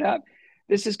wound up.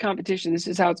 This is competition. This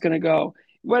is how it's going to go.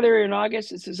 Whether you're in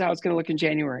August, this is how it's going to look in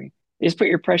January. You just put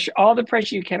your pressure, all the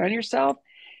pressure you can on yourself.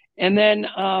 And then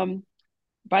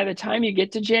by the time you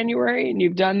get to January and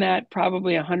you've done that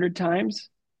probably 100 times,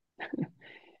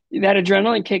 that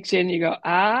adrenaline kicks in. You go,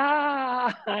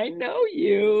 I know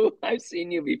you. I've seen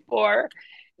you before.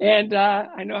 And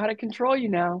I know how to control you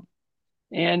now.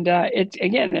 And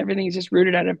again, everything is just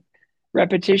rooted out of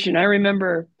repetition. I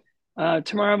remember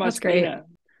Tamara Mosqueda.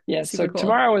 Yeah, so cool.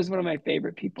 Tamara was one of my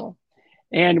favorite people.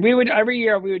 And every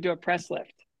year we would do a press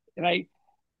lift. And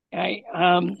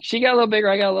she got a little bigger,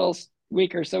 I got a little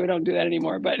weaker, so we don't do that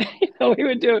anymore. But we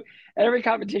would do at every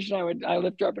competition. I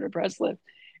lift her up in a press lift.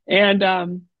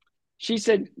 And she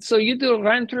said, "So you do a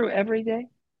run through every day?"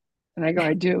 And I go,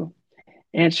 "I do."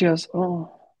 And she goes,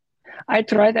 "Oh, I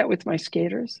tried that with my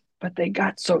skaters, but they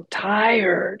got so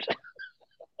tired."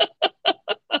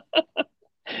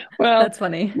 Well, that's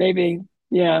funny. Maybe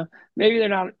they're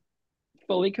not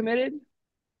fully committed.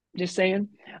 Just saying.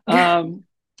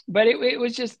 But it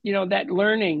was just, that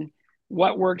learning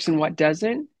what works and what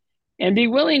doesn't, and be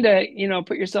willing to,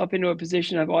 put yourself into a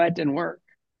position of, that didn't work.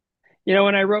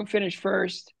 When I wrote Finish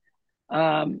First,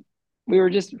 we were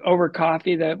just over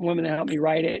coffee. The woman that helped me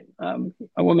write it,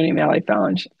 a woman named Allie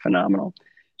Fallon, phenomenal.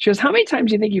 She goes, "How many times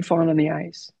do you think you've fallen on the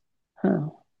ice?"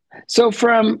 So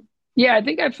I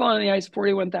think I've fallen on the ice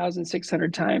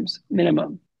 41,600 times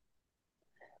minimum.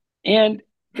 And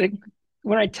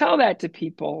when I tell that to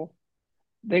people,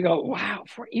 they go, "Wow,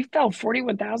 you fell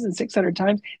 41,600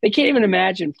 times." They can't even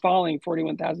imagine falling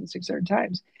 41,600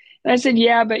 times. And I said,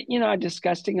 "Yeah, but you know how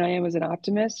disgusting I am as an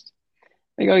optimist?"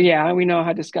 They go, "Yeah, we know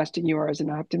how disgusting you are as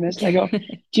an optimist." I go, "Do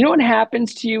you know what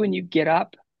happens to you when you get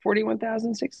up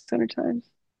 41,600 times?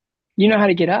 You know how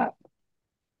to get up."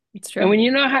 It's true. And when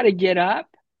you know how to get up,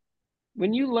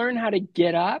 when you learn how to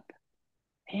get up,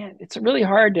 man, it's really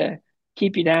hard to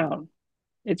keep you down.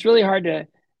 It's really hard to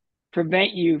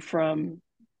prevent you from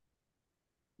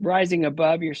rising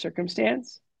above your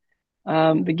circumstance.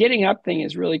 The getting up thing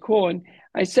is really cool. And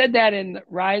I said that in the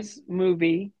Rise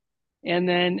movie, and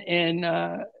then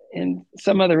in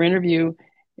some other interview,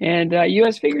 and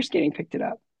U.S. Figure Skating picked it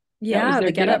up. Yeah,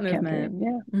 the Get Up movement.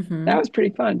 Yeah, that was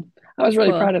pretty fun. I was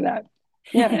really proud of that.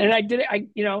 Yeah, and I did it. I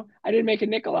didn't make a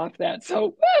nickel off that,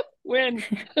 so win.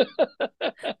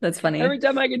 That's funny. Every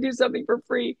time I can do something for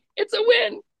free, it's a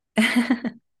win.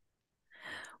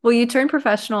 Well, you turned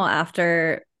professional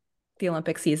after the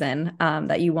Olympic season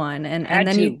that you won. And Had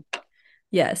then you, to.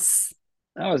 yes.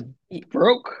 I was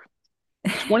broke.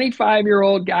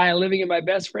 25-year-old guy living in my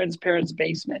best friend's parents'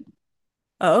 basement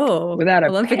Oh, without a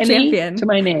Olympic penny to champion.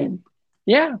 my name.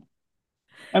 Yeah.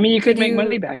 I mean, you Did could make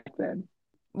money you, back then.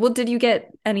 well, did you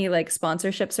get any like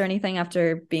sponsorships or anything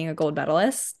after being a gold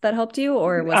medalist that helped you,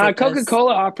 or was it just,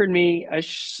 Coca-Cola offered me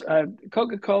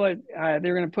Coca-Cola. They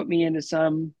were going to put me into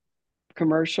some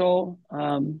commercial.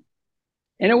 And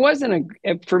it wasn't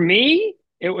for me,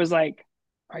 it was like,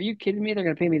 are you kidding me? They're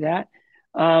going to pay me that.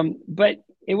 But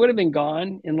it would have been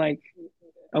gone in like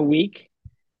a week.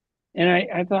 And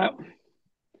I thought,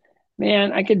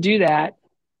 man, I could do that.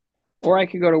 Or I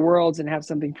could go to Worlds and have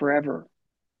something forever.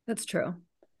 that's true.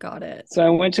 Got it. So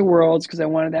I went to Worlds because I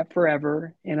wanted that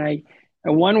forever. And I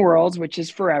won Worlds, which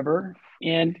is forever.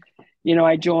 And,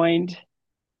 I joined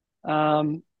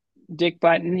Dick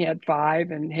Button, he had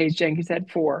 5, and Hayes Jenkins had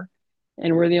 4.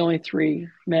 And we're the only 3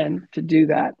 men to do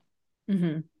that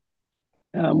Hmm.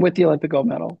 with the Olympic gold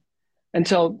medal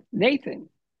until Nathan.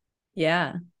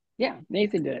 Yeah, Yeah,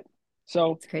 Nathan did it.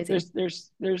 So it's crazy.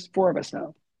 there's 4 of us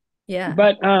now. Yeah.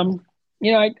 But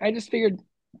I just figured,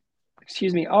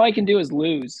 excuse me, all I can do is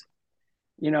lose.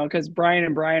 Because Brian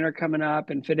and Brian are coming up,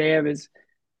 and Fadeev is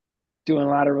doing a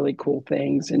lot of really cool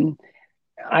things, and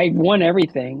I won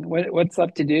everything. What's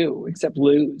left to do except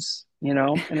lose? And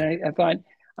I thought,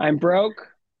 I'm broke.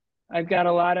 I've got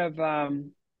a lot of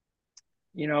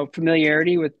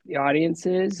familiarity with the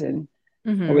audiences and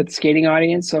or with Hmm. the skating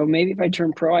audience. So maybe if I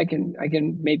turn pro, I can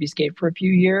maybe skate for a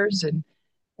few years and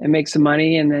make some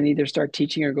money, and then either start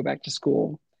teaching or go back to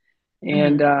school.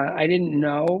 And Hmm. I didn't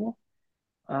know.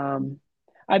 Um,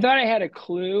 I thought I had a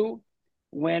clue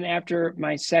when, after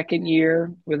my second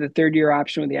year with a third year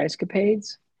option with the Ice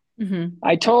Capades, Hmm.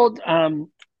 I told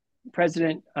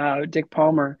President Dick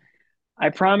Palmer, I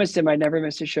promised him I'd never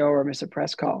miss a show or miss a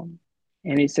press call.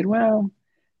 And he said, well,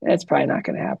 that's probably not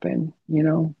going to happen.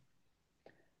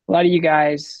 A lot of you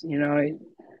guys,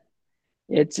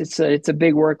 it's a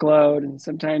big workload, and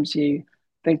sometimes you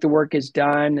think the work is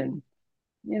done, and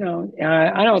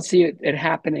I don't see it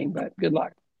happening, but good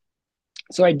luck.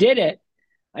 So I did it.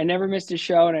 I never missed a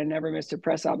show, and I never missed a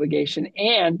press obligation.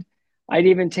 And I'd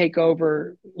even take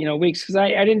over, weeks, because I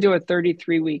didn't do a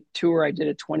 33-week tour. I did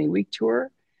a 20-week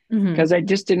tour because Hmm. I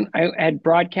just didn't. I had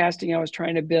broadcasting I was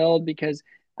trying to build because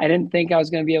I didn't think I was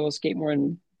going to be able to skate more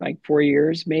than like 4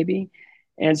 years, maybe.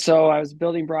 And so I was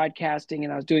building broadcasting,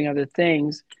 and I was doing other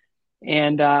things.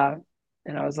 And I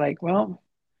was like, well,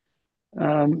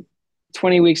 um,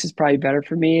 20 weeks is probably better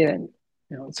for me. And,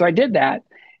 so I did that.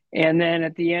 And then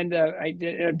at the end, I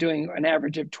ended up doing an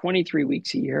average of 23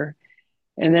 weeks a year.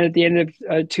 And then at the end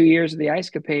of 2 years of the Ice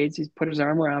Capades, he put his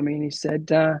arm around me and he said,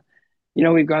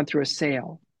 we've gone through a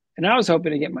sale. And I was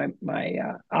hoping to get my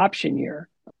option year.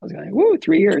 I was going, woo,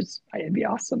 3 years. It'd be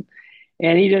awesome.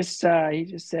 And he just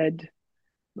said,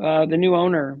 the new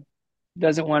owner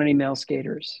doesn't want any male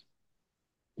skaters.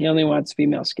 He only wants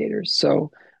female skaters.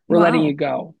 So we're letting you Wow.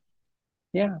 go.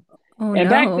 Yeah. Oh And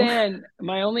back no. then,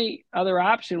 my only other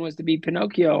option was to be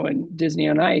Pinocchio and Disney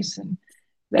on Ice, and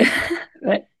that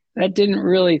that that didn't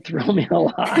really thrill me a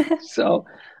lot. So,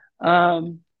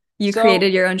 um, You so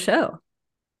created your own show.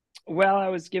 well, I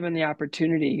was given the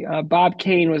opportunity. Bob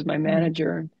Kane was my Mm.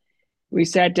 manager. We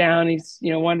sat down. He's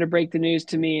wanted to break the news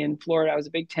to me in Florida. I was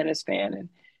a big tennis fan, and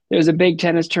there was a big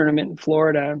tennis tournament in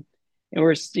Florida. And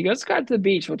he goes, let's go out to the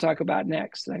beach. We'll talk about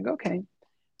next. And I go, okay.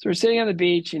 So we're sitting on the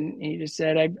beach, and he just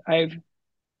said, I've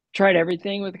tried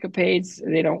everything with the Capades.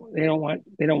 They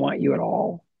don't want you at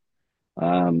all.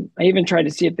 I even tried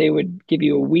to see if they would give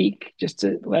you a week just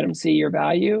to let them see your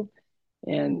value,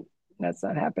 and that's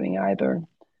not happening either.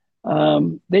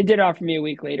 They did offer me a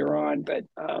week later on, but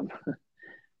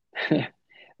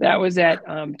that was at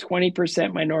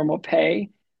 20% my normal pay,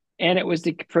 and it was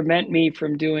to prevent me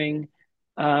from doing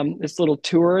this little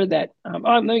tour that.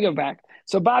 Let me go back.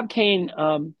 So Bob Kane,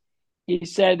 he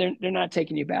said they're not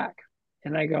taking you back,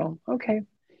 and I go, okay.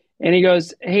 And he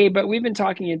goes, hey, but we've been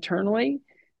talking internally.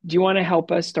 Do you want to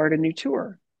help us start a new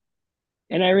tour?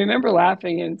 And I remember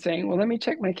laughing and saying, well, let me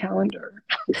check my calendar.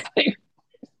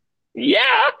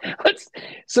 Yeah, let's.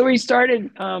 So we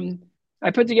started. I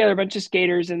put together a bunch of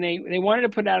skaters, and they wanted to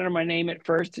put out under my name at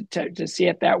first to see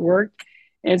if that worked.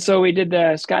 And so we did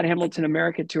the Scott Hamilton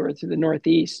America tour through the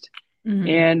Northeast, Hmm.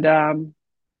 and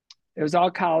it was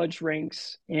all college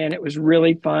rinks, and it was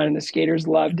really fun. The skaters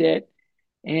loved it,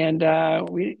 and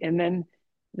then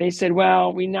they said,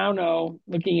 well, we now know,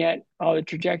 looking at all the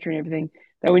trajectory and everything,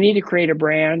 that we need to create a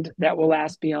brand that will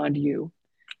last beyond you.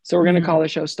 So we're going to Hmm. call the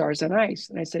show Stars on Ice.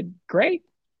 And I said, great.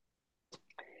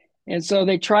 And so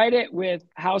they tried it with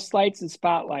house lights and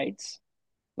spotlights,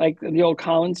 like the old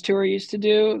Collins tour used to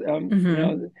do.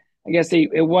 Hmm. I guess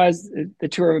it was the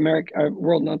Tour of America,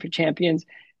 World Olympic Champions.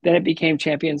 Then it became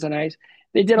Champions on Ice.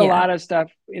 They did a Yeah. lot of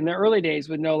stuff in the early days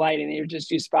with no lighting. They would just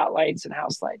do spotlights and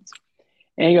house lights.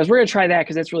 And he goes, we're going to try that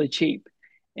because that's really cheap.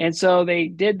 And so they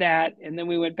did that. And then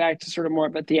we went back to sort of more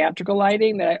of a theatrical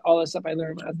lighting, all the stuff I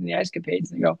learned when I was in the Ice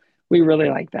Capades. And they go, we really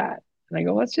like that. And I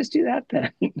go, let's just do that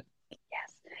then. Yes.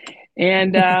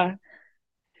 And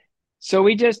so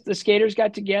the skaters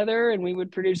got together and we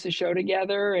would produce the show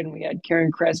together. And we had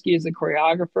Karen Kresge as the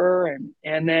choreographer.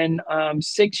 And then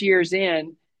 6 years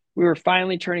in, we were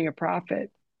finally turning a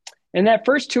profit. And that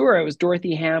first tour, it was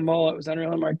Dorothy Hamill, it was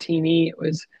Unreal Martini, it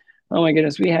was, oh my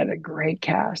goodness, we had a great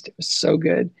cast. It was so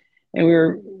good, and we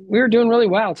were doing really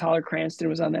well. Tyler Cranston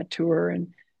was on that tour,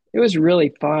 and it was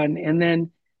really fun. And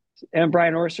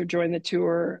Brian Orser joined the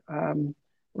tour.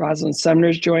 Rosalind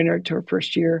Sumner's joined our tour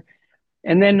first year,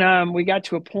 and then we got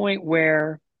to a point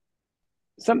where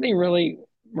something really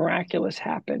miraculous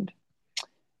happened.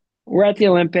 We're at the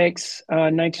Olympics,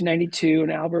 1992 in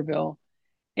Albertville.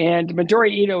 And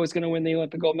Midori Ito was going to win the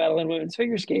Olympic gold medal in women's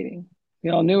figure skating.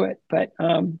 We all knew it, but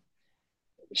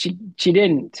she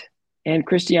didn't, and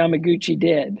Kristi Yamaguchi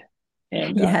did.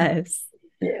 And Yes.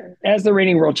 yeah, as the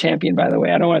reigning world champion, by the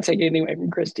way, I don't want to take anything away from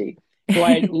Kristi, who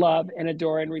I love and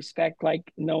adore and respect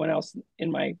like no one else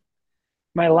in my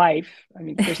life. I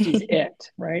mean, Kristi's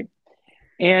it, right?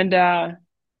 And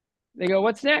they go,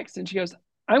 "What's next?" And she goes,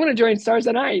 "I'm going to join Stars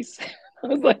on Ice." I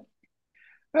was like,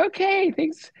 "Okay,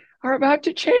 things are about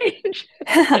to change."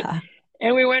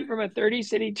 And we went from a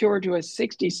 30-city tour to a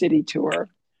 60-city tour.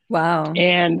 Wow.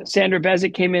 And Sandra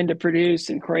Bezic came in to produce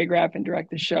and choreograph and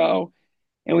direct the show.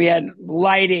 And we had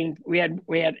lighting. We had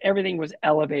everything was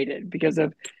elevated because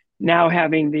of now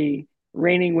having the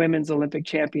reigning women's Olympic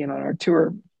champion on our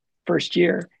tour first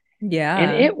year. And Yeah.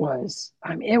 it was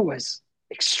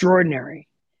extraordinary.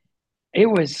 It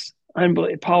was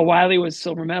unbelievable. Paul Wiley was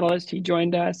silver medalist. He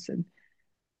joined us, and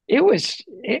it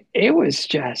was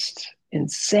just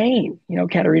insane.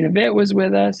 Katarina Witt was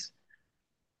with us,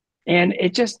 and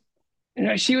it just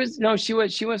she was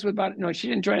with about no, she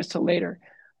didn't join us till later.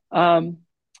 Um,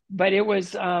 but it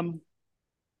was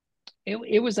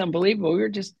unbelievable. We were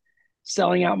just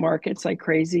selling out markets like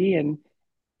crazy, and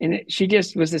she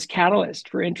just was this catalyst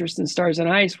for interest in Stars on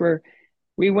Ice, where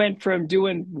we went from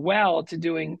doing well to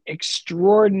doing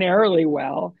extraordinarily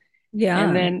well. And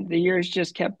Yeah. then the years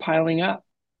just kept piling up,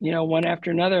 one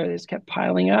after another. They just kept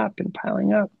piling up and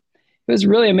piling up. It was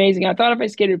really amazing. I thought if I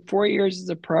skated 4 years as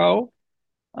a pro,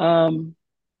 um,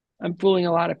 I'm fooling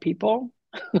a lot of people.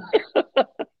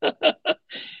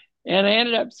 And I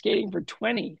ended up skating for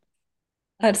 20.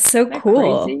 That's so Isn't that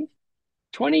cool. crazy?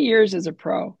 20 years as a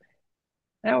pro.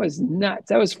 That was nuts.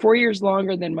 That was 4 years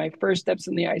longer than my first steps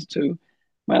in the ice to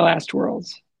my last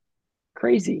worlds.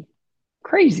 Crazy.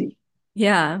 Crazy.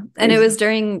 Yeah. And it Crazy. was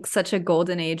during such a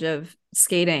golden age of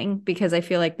skating because I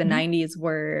feel like the Mhm. 90s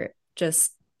were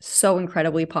just so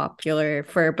incredibly popular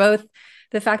for both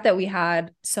the fact that we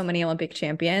had so many Olympic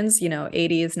champions,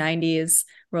 80s, 90s,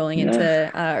 rolling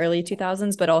into Yeah. early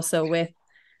 2000s, but also with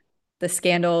the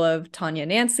scandal of Tanya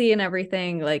Nancy and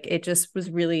everything. Like it just was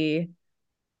really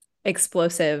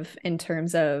explosive in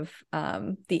terms of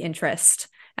the interest.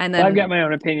 And Well, I've got then, my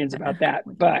own opinions about that,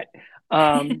 but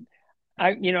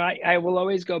I will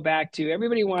always go back to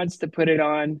everybody wants to put it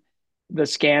on the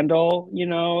scandal,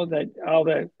 that all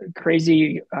the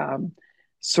crazy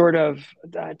sort of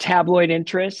tabloid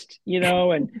interest,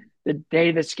 and the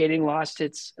day that skating lost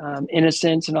its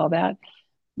innocence and all that.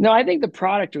 No, I think the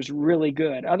product was really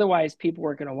good. Otherwise, people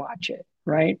weren't going to watch it,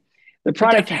 right? The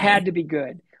product had definitely. to be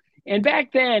good. And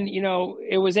back then,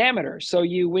 it was amateur. So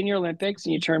you win your Olympics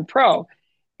and you turn pro.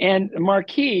 And the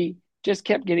marquee just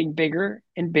kept getting bigger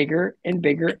and bigger and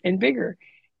bigger and bigger.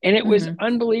 And it was Mm-hmm.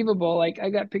 unbelievable. Like I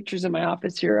got pictures in my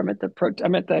office here. I'm at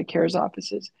the CARES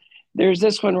offices. There's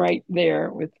this one right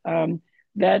there with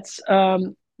that's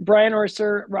Brian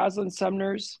Orser, Rosalind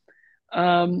Sumner's,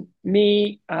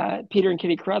 me, Peter and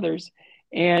Kitty Carruthers,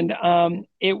 and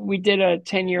we did a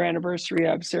 10-year anniversary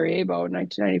of Sarajevo in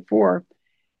 1994,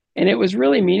 and it was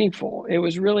really meaningful. It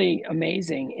was really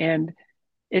amazing, and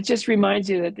it just reminds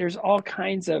you that there's all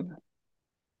kinds of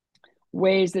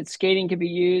ways that skating can be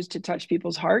used to touch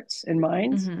people's hearts and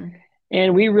minds, Mm-hmm.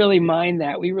 and we really mind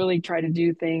that. We really try to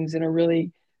do things in a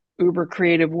really uber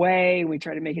creative way. We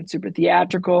try to make it super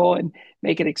theatrical and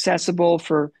make it accessible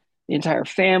for the entire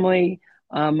family.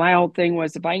 My whole thing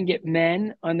was if I can get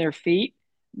men on their feet,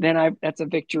 then that's a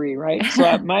victory, right?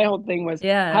 So my whole thing was,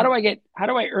 Yeah. how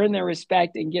do I earn their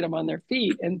respect and get them on their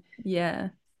feet? And Yeah.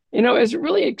 it's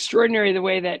really extraordinary the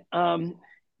way that,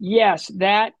 yes,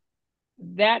 that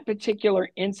particular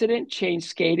incident changed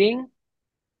skating,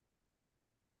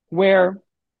 where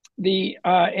the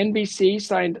NBC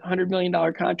signed $100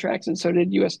 million contracts, and so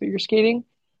did U.S. figure skating,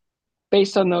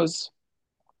 based on those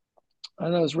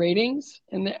ratings.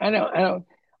 And I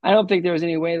don't think there was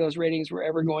any way those ratings were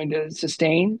ever going to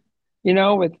sustain.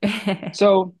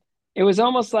 So it was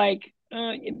almost like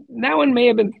that one may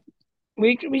have been.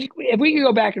 If we could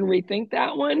go back and rethink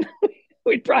that one,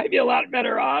 we'd probably be a lot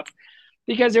better off,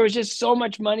 because there was just so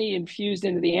much money infused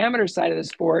into the amateur side of the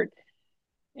sport.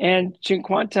 And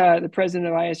Cinquanta, the president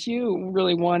of ISU,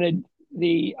 really wanted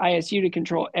the ISU to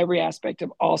control every aspect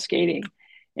of all skating.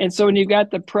 And so when you've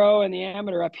got the pro and the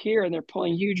amateur up here, and they're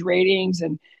pulling huge ratings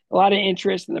and a lot of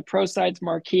interest, and the pro side's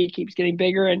marquee keeps getting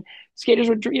bigger, and skaters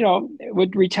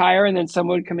would retire, and then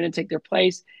someone would come in and take their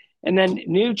place. And then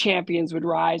new champions would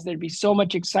rise. There'd be so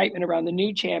much excitement around the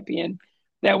new champion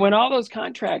that when all those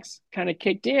contracts kind of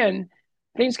kicked in,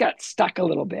 things got stuck a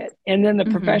little bit. And then the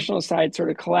professional side sort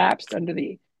of collapsed under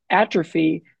the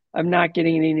atrophy of not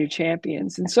getting any new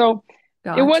champions. And so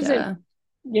it wasn't,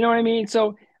 you know what I mean?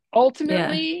 So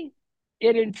ultimately,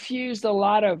 it infused a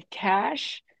lot of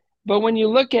cash. But when you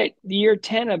look at the year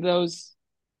 10 of those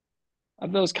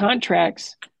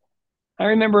contracts, I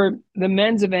remember the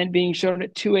men's event being shown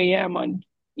at 2 a.m. on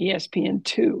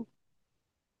ESPN2.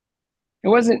 It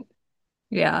wasn't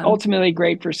ultimately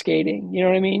great for skating. You know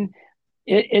what I mean?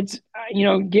 It's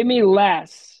give me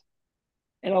less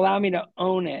and allow me to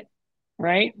own it,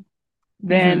 right?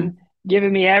 Than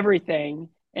giving me everything,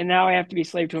 and now I have to be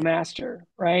slave to a master,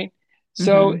 right?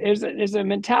 So there's a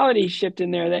mentality shift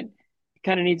in there that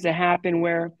kind of needs to happen,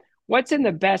 where what's in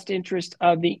the best interest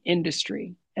of the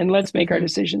industry, and let's make our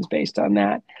decisions based on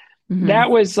that.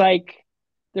 That was like,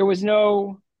 there was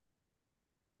no,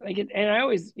 like, and I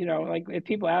always, like, if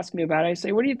people ask me about it, I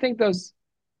say, what do you think those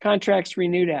contracts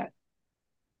renewed at?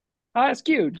 I'll ask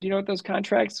you, do you know what those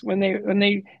contracts, when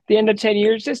they the end of 10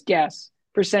 years, just guess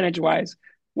percentage wise,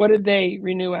 what did they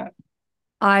renew at?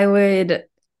 I would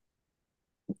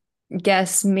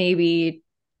guess maybe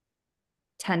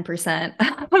 10%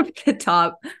 of the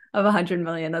top of 100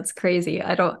 million. That's crazy.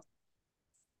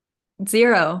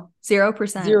 Zero.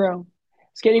 0%. Zero.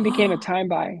 Skating became a time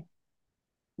buy.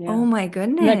 Yeah. Oh my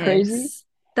goodness. Isn't that crazy?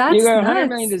 That's you go nuts. 100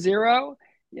 million to zero.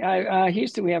 Yeah,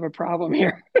 Houston, we have a problem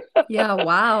here. Yeah,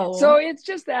 wow. So it's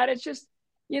just that. It's just,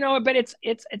 but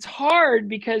it's hard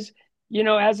because,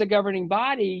 as a governing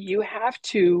body, you have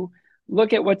to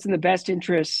look at what's in the best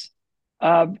interests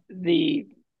of the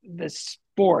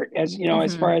sport, as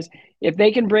as far as, if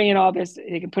they can bring in all this,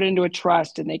 they can put it into a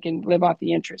trust, and they can live off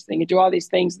the interest. They can do all these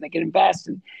things, and they can invest.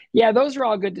 And yeah, those are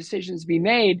all good decisions to be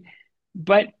made,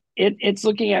 but it's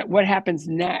looking at what happens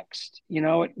next,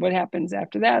 what happens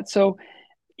after that. So,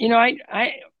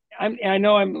 I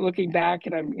know I'm looking back,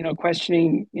 and I'm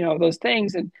questioning, those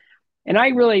things. And I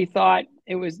really thought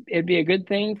it'd be a good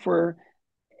thing for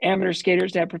amateur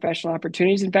skaters to have professional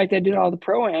opportunities. In fact, I did all the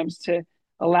pro-ams to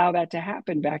allow that to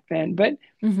happen back then. But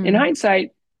in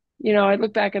hindsight, I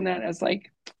look back on that as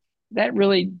like, that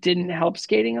really didn't help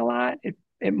skating a lot.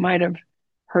 It might have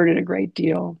hurt it a great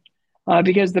deal,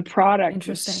 because the product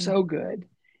was so good.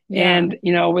 Yeah. And,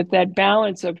 with that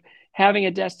balance of having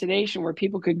a destination where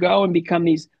people could go and become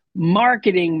these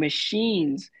marketing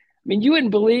machines. I mean, you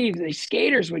wouldn't believe the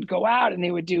skaters would go out and they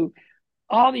would do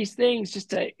all these things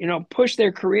just to, push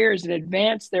their careers and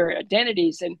advance their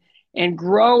identities and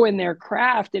grow in their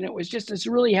craft. And it was just this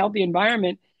really healthy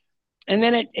environment. And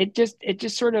then it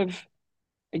just sort of,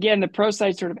 again, the pro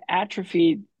side sort of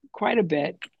atrophied quite a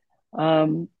bit.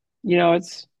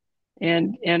 It's,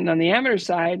 and on the amateur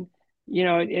side,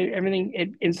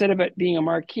 everything, instead of it being a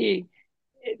marquee,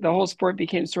 the whole sport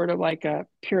became sort of like a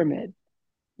pyramid,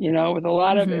 with a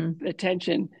lot of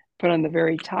attention put on the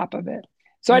very top of it.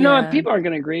 So I know people aren't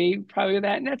going to agree probably with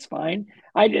that, and that's fine.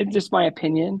 It's just my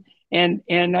opinion. And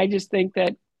I just think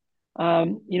that,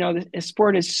 the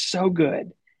sport is so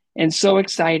good and so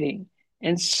exciting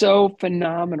and so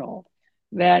phenomenal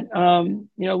that,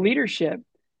 leadership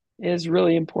is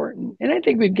really important. And I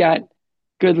think we've got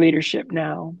good leadership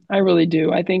now. I really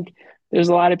do. I think there's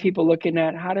a lot of people looking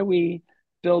at, how do we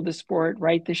build the sport,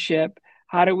 right the ship?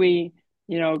 How do we,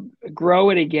 grow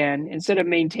it again, instead of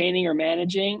maintaining or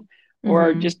managing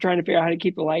or just trying to figure out how to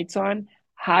keep the lights on?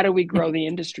 How do we grow the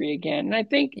industry again? And I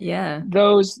think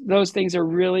those things are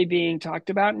really being talked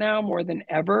about now more than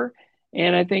ever.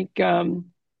 And I think I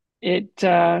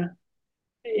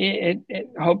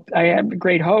have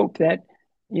great hope that,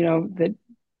 that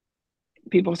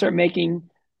people start making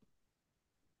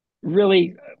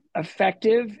really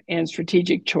effective and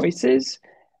strategic choices.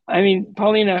 I mean,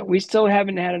 Paulina, we still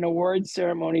haven't had an awards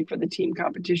ceremony for the team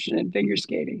competition in figure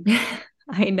skating.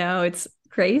 I know, it's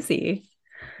crazy.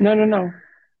 No, no, no.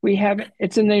 We haven't.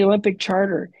 It's in the Olympic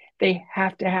Charter. They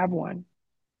have to have one.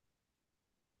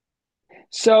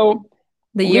 So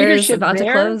The year is leadership about to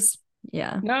there, close.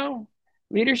 Yeah. no.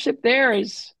 Leadership there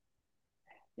is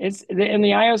it's in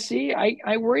the IOC.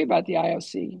 I worry about the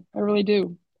IOC. I really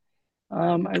do.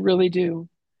 I really do.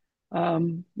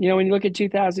 When you look at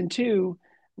 2002,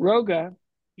 Roga,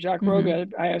 Jacques Hmm. Roga,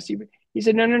 IOC, he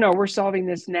said, no, no, no, we're solving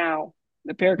this now.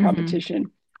 The pair Hmm.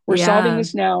 competition. We're solving Yeah.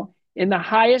 this now in the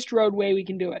highest road way we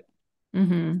can do it.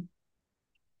 Hmm.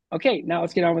 Okay, now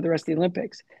let's get on with the rest of the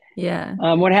Olympics. Yeah.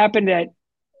 What happened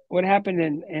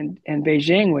in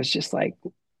Beijing was just like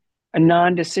a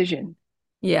non-decision,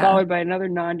 Yeah. followed by another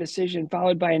non-decision,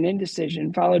 followed by an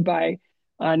indecision, followed by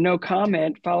no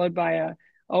comment, followed by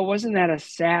oh, wasn't that a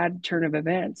sad turn of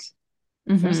events?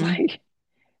 It was Hmm. like,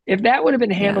 if that would have been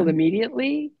Yeah. handled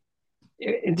immediately,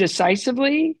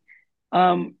 decisively,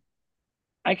 um,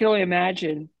 I can only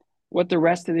imagine what the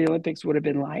rest of the Olympics would have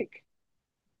been like.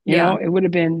 Yeah. It would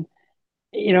have been,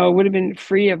 it would have been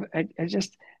free of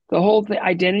just the whole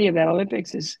identity of that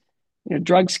Olympics is,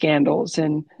 drug scandals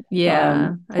and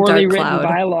Yeah. A poorly dark written cloud.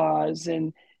 bylaws.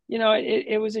 And,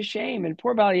 it was a shame. And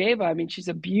poor Valieva, I mean, she's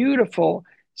a beautiful,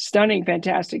 stunning,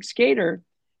 fantastic skater,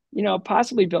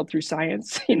 possibly built through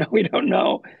science. We don't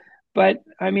know. But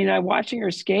I mean, I'm watching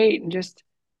her skate and just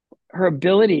her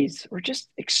abilities were just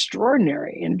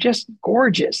extraordinary and just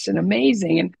gorgeous and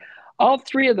amazing. And all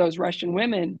three of those Russian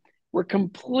women were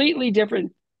completely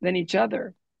different than each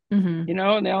other, Hmm.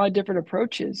 and they all had different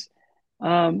approaches.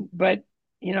 But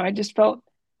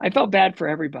I felt bad for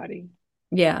everybody.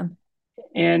 Yeah.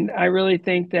 And I really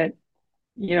think that,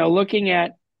 looking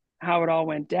at how it all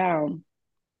went down,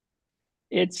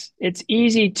 it's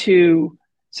easy to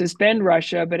suspend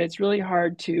Russia, but it's really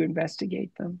hard to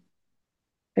investigate them.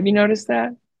 Have you noticed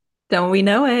that? Don't we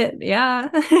know it? Yeah.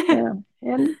 Yeah,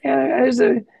 and there's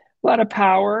a lot of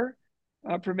power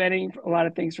preventing a lot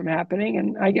of things from happening,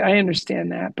 and I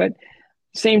understand that. But at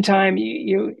the same time,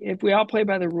 if we all play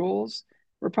by the rules,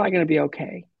 we're probably going to be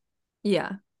okay.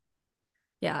 Yeah.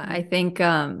 Yeah. I think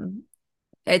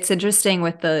it's interesting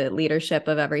with the leadership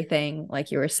of everything,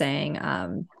 like you were saying.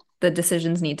 The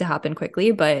decisions need to happen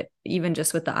quickly, but even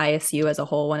just with the ISU as a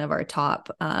whole, one of our top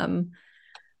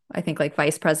I think like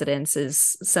vice presidents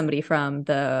is somebody from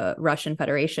the Russian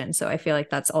Federation. So I feel like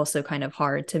that's also kind of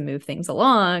hard to move things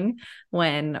along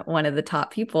when one of the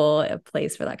top people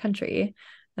plays for that country.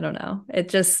 I don't know.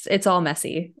 It's all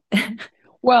messy.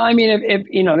 Well, I mean, if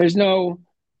there's no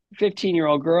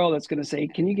 15-year-old girl that's going to say,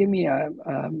 "Can you give me a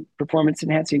performance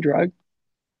enhancing drug?"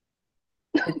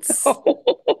 It's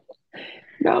No,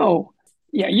 no.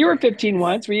 Yeah, you were 15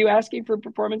 once. Were you asking for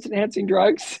performance enhancing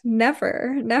drugs?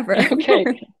 never, never. Okay,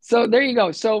 so there you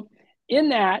go. So in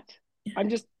that, I'm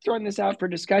just throwing this out for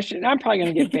discussion. I'm probably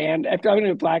going to get banned. I'm going to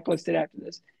get blacklisted after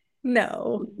this.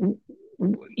 No.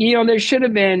 There should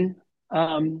have been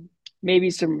maybe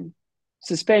some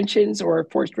suspensions or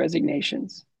forced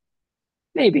resignations.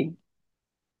 Maybe,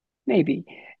 maybe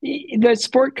the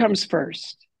sport comes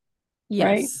first,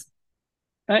 right? Yes.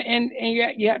 And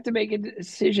you have to make a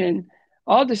decision,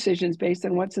 all decisions based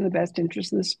on what's in the best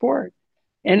interest of the sport.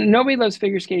 And nobody loves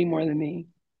figure skating more than me.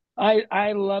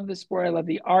 I love the sport. I love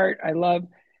the art. I love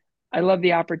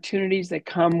the opportunities that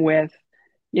come with,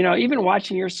 even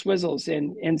watching your swizzles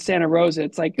in Santa Rosa.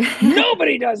 It's like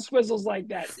nobody does swizzles like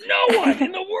that. No one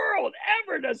in the world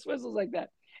ever does swizzles like that.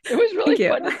 It was Thank really you.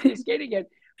 fun to see you skate again.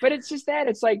 But it's just that.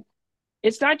 It's like,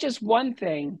 it's not just one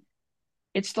thing,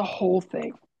 it's the whole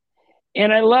thing.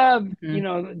 And I love,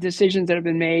 Mhm. decisions that have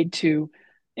been made to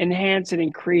enhance and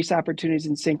increase opportunities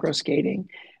in synchro skating.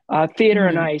 Theater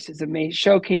on Mhm. ice is amazing.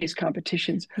 Showcase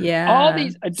competitions. All Yeah.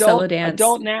 these Solo adult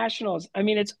dance. nationals. I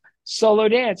mean, it's solo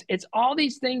dance. It's all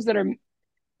these things that are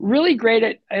really great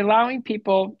at allowing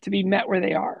people to be met where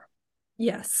they are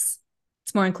Yes.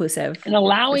 It's more inclusive and for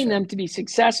allowing sure. them to be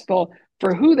successful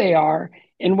for who they are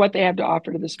and what they have to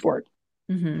offer to the sport.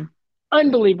 Hmm.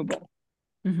 Unbelievable.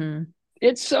 Hmm.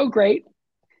 It's so great.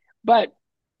 But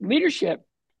leadership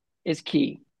is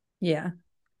key. Yeah,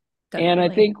 And I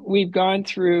definitely. think we've gone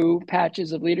through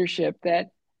patches of leadership that,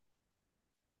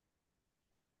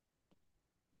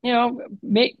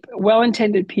 make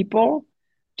well-intended people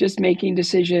just making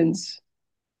decisions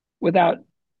without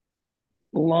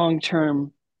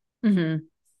long-term Hmm.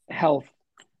 health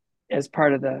as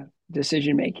part of the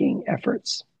decision-making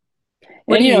efforts.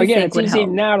 What And, do you again, think it's would easy help?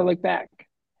 now to look back.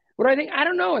 What do I think? I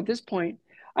don't know at this point.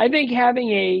 I think having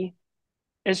a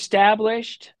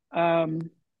established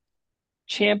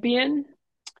champion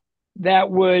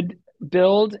that would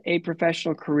build a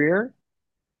professional career,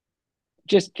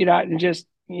 just get out and just,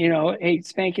 hey,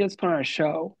 Spanky, let's put on a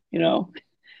show, a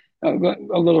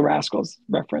Little Rascals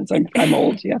reference. I'm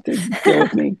old. You have to deal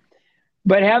with me.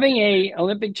 But having a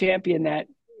Olympic champion that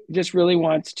just really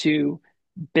wants to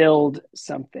build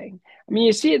something. I mean,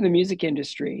 you see it in the music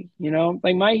industry,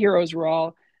 like my heroes were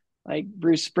all like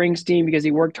Bruce Springsteen because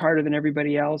he worked harder than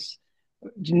everybody else.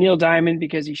 Neil Diamond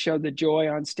because he showed the joy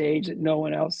on stage that no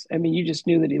one else. I mean, you just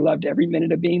knew that he loved every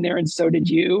minute of being there, and so did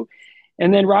you.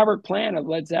 And then Robert Plant of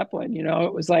Led Zeppelin,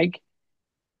 it was like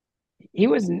he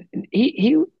was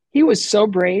he was so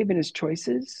brave in his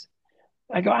choices.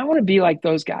 I go, I want to be like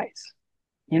those guys,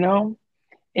 you know?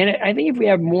 And I think if we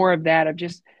have more of that, of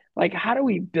just like, how do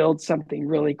we build something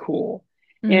really cool?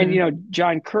 And,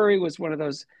 John Curry was one of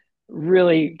those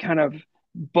really kind of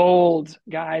bold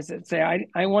guys that say,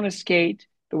 I want to skate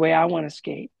the way I want to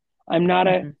skate. I'm not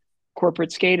a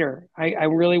corporate skater. I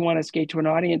really want to skate to an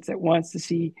audience that wants to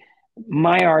see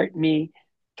my art, me.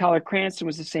 Tyler Cranston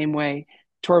was the same way.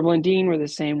 Torval and Dean were the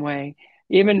same way.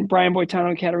 Even Brian Boitano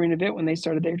and Katarina Witt, when they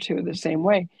started there too, the same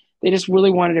way. They just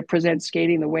really wanted to present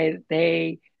skating the way that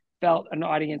they felt an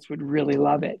audience would really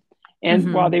love it.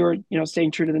 And while they were,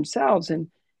 staying true to themselves.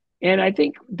 And I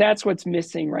think that's what's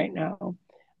missing right now.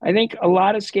 I think a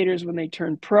lot of skaters, when they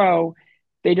turn pro,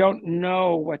 they don't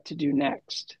know what to do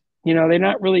next. They're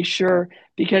not really sure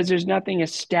because there's nothing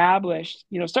established.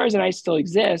 Stars and Ice still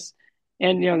exists.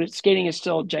 And, skating is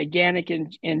still gigantic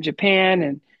in Japan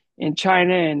and in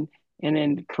China and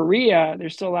in Korea.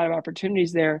 There's still a lot of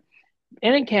opportunities there.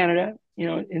 And in Canada,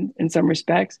 in some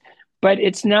respects. But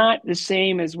it's not the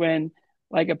same as when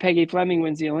like a Peggy Fleming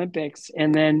wins the Olympics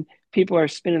and then people are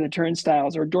spinning the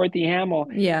turnstiles, or Dorothy Hamill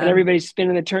and everybody's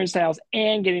spinning the turnstiles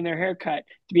and getting their hair cut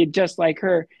to be just like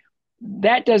her.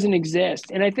 That doesn't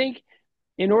exist. And I think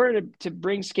in order to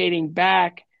bring skating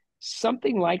back,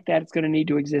 something like that is going to need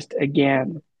to exist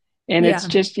again. And it's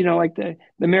just, like the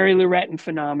Mary Lou Retton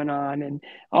phenomenon and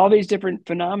all these different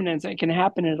phenomena that can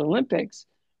happen at Olympics.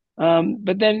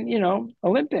 But then,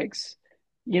 Olympics,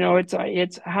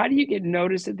 it's how do you get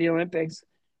noticed at the Olympics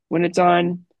when it's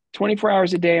on 24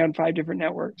 hours a day on 5 different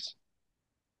networks?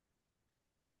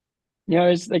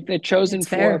 It's like the chosen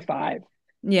 4 or 5.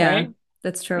 Yeah, right?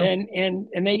 That's true. And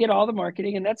they get all the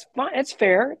marketing, and that's fine. That's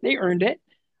fair. They earned it.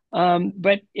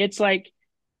 But it's like,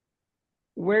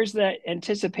 where's the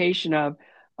anticipation of,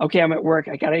 okay, I'm at work.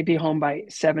 I got to be home by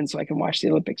 7 so I can watch the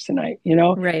Olympics tonight.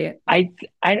 Right.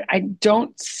 I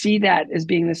don't see that as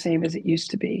being the same as it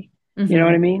used to be. You know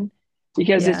what I mean?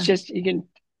 Because it's just, you can,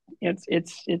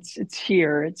 it's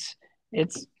here.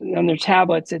 It's on their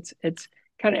tablets. It's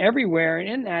kind of everywhere. And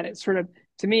in that, it's sort of,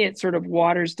 to me, it sort of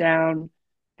waters down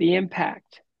the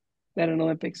impact that an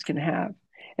Olympics can have.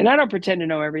 And I don't pretend to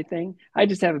know everything. I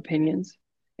just have opinions.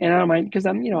 And I don't mind, because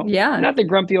I'm, not the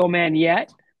grumpy old man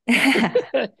yet.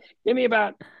 Give me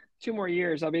about 2 more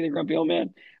years, I'll be the grumpy old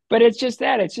man. But it's just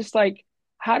that. It's just like,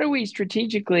 how do we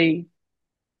strategically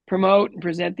promote and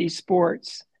present these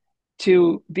sports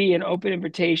to be an open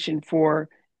invitation for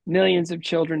millions of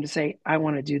children to say, I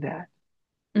want to do that?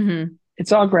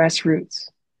 It's all grassroots.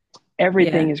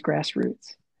 Everything is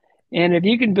grassroots. And if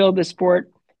you can build the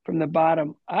sport from the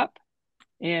bottom up,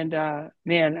 and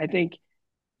man, I think,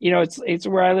 it's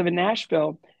where I live in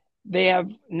Nashville. They have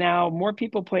now more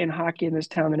people playing hockey in this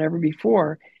town than ever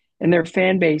before. And their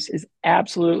fan base is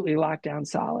absolutely locked down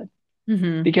solid,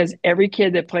 because every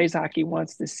kid that plays hockey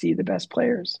wants to see the best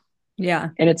players. Yeah.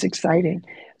 And it's exciting.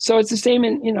 So it's the same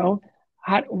in,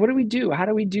 what do we do? How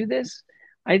do we do this?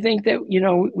 I think that,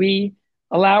 we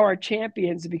allow our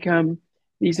champions to become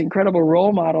these incredible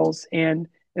role models and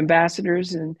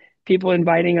ambassadors and people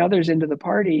inviting others into the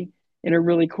party in a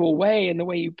really cool way. And the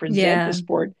way you present the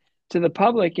sport to the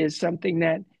public is something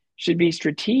that should be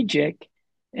strategic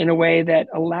in a way that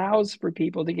allows for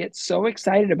people to get so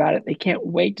excited about it they can't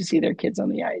wait to see their kids on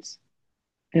the ice.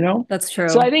 That's true.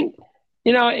 So I think,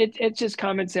 it's just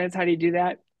common sense. How do you do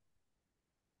that?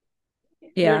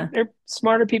 Yeah. They're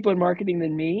smarter people in marketing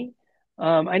than me.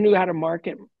 I knew how to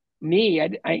market me.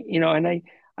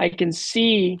 I can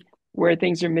see where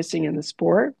things are missing in the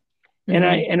sport.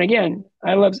 And again,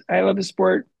 I love the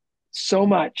sport so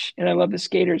much, and I love the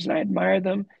skaters and I admire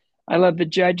them. I love the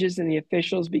judges and the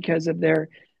officials because of their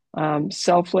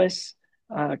selfless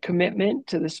commitment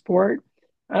to the sport.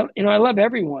 I love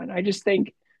everyone. I just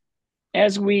think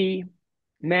as we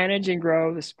manage and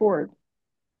grow the sport,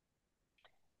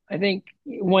 I think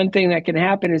one thing that can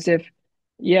happen is if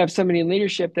you have somebody in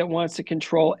leadership that wants to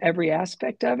control every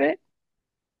aspect of it,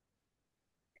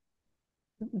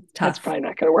 That's Tough. probably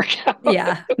not going to work out.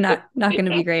 Yeah, not going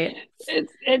to be great.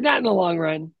 It's not in the long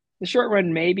run. The short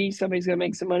run, maybe somebody's going to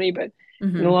make some money, but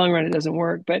in the Hmm. long run, it doesn't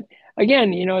work. But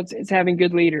again, it's having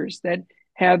good leaders that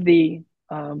have the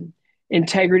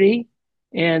integrity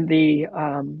and the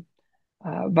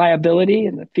viability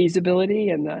and the feasibility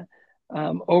and the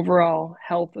overall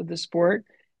health of the sport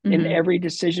in Hmm. every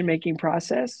decision making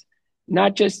process,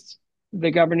 not just the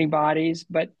governing bodies,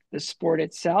 but the sport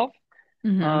itself.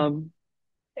 Hmm. Um,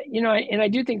 and I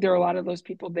do think there are a lot of those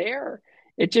people there.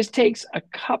 It just takes a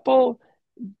couple,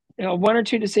 one or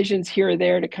two decisions here or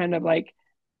there to kind of like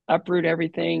uproot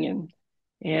everything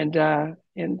and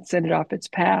send it off its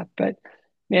path. But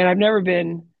man,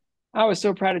 I was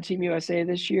so proud of Team USA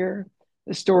this year.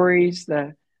 The stories,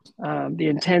 the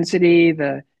intensity,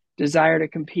 the desire to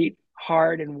compete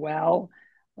hard and well.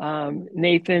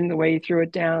 Nathan, the way he threw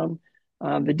it down.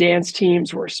 The dance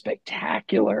teams were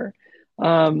spectacular.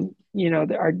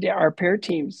 Our pair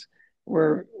teams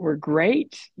were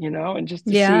great, and just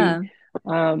to see Yeah.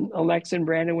 Alexa and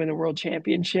Brandon win the world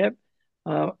championship,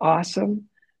 awesome.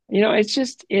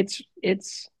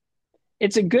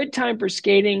 It's a good time for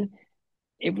skating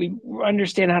if we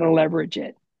understand how to leverage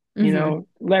it. Hmm.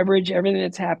 Leverage everything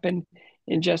that's happened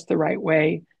in just the right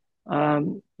way.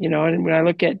 And when I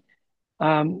look at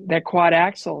that quad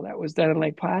axle that was done in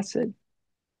Lake Placid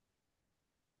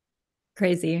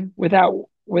Crazy.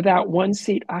 without one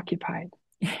seat occupied,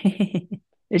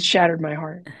 it shattered my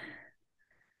heart.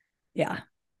 Yeah,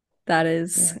 that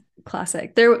is Yeah,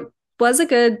 classic. There was a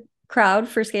good crowd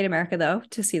for Skate America though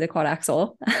to see the quad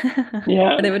axle.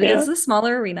 yeah, But it yeah, is a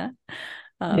smaller arena,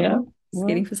 yeah.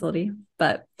 skating Well, facility.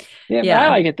 But yeah, but I yeah,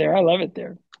 like it there. I love it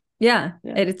there. yeah,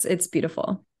 Yeah, it's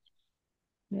beautiful.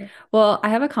 yeah. Well, I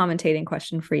have a commentating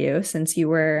question for you since you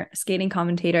were a skating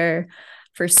commentator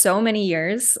for so many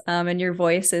years, and your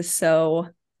voice is so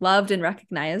loved and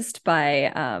recognized by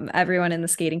everyone in the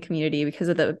skating community because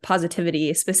of the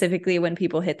positivity, specifically when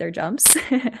people hit their jumps,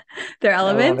 their I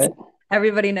love elements. it.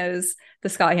 Everybody knows the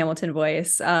Scott Hamilton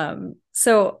voice.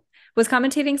 So was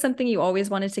commentating something you always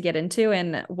wanted to get into?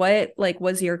 And what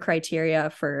was your criteria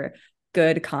for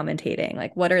good commentating?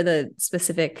 Like what are the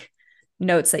specific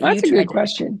notes that Well, you that's a good tried to hit?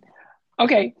 question.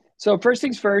 Okay, so first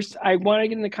things first, I want to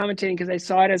get into commentating because I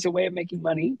saw it as a way of making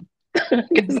money.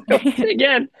 Because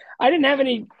again, I didn't have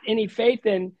any faith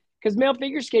in, because male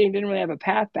figure skating didn't really have a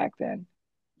path back then.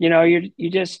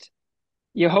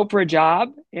 You hope for a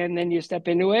job and then you step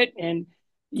into it. And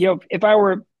if I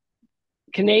were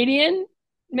Canadian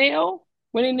male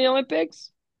winning the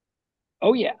Olympics,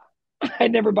 oh yeah,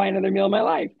 I'd never buy another meal in my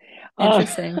life. Um,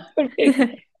 Interesting.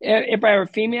 if I were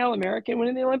female American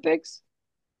winning the Olympics,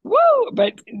 woo!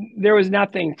 But there was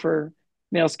nothing for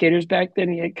male skaters back then.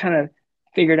 He had kind of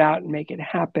figured out and make it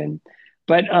happen.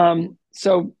 But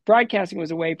so broadcasting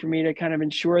was a way for me to kind of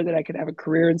ensure that I could have a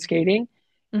career in skating.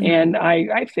 Hmm. And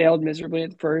I failed miserably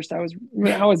at first. I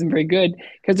wasn't very good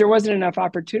because there wasn't enough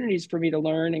opportunities for me to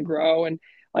learn and grow. And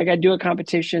like I'd do a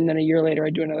competition, then a year later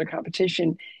I'd do another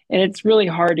competition, and it's really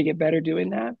hard to get better doing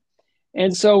that.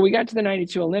 And so we got to the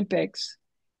 '92 Olympics,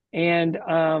 and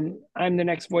I'm the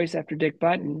next voice after Dick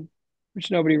Button,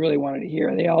 which nobody really wanted to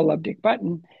hear. They all love Dick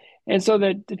Button. And so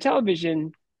the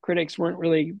television critics weren't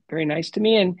really very nice to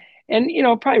me. And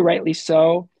probably rightly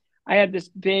so. I had this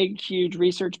big, huge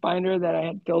research binder that I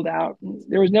had filled out.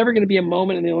 There was never going to be a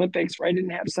moment in the Olympics where I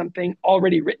didn't have something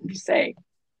already written to say.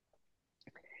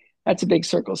 That's a big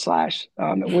circle slash.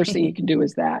 The worst thing you can do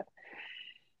is that.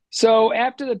 So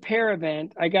after the pair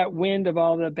event, I got wind of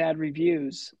all the bad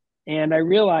reviews, and I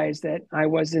realized that I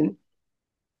was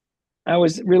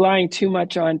relying too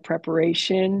much on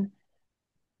preparation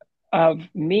of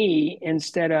me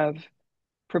instead of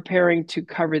preparing to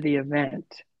cover the event.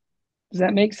 Does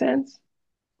that make sense?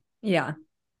 Yeah.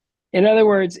 In other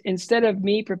words, instead of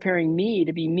me preparing me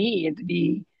to be me and to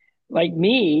be like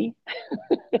me,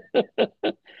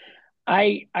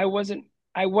 I wasn't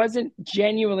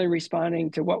genuinely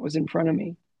responding to what was in front of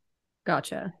me.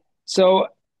 Gotcha. So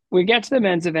we get to the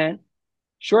men's event,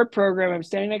 short program. I'm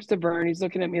standing next to Vern. He's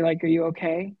looking at me like, "Are you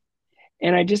okay?"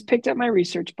 And I just picked up my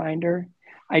research binder.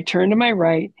 I turned to my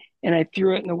right and I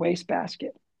threw it in the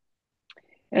wastebasket.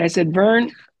 And I said,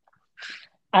 "Vern,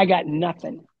 I got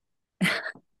nothing."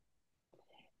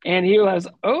 And he was,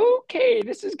 "Okay,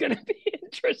 this is going to be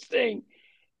interesting."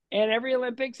 And every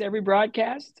Olympics, every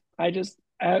broadcast, I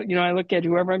look at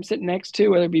whoever I'm sitting next to,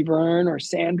 whether it be Vern or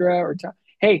Sandra or Tom.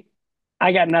 Hey,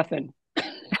 I got nothing.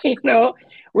 you know,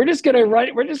 we're just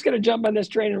gonna jump on this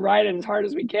train and ride it as hard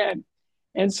as we can.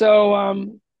 And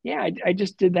so, yeah, I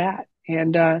just did that.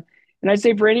 And I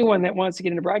say for anyone that wants to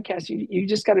get into broadcast, you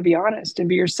just got to be honest and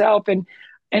be yourself. And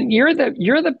And you're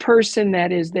the person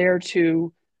that is there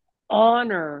to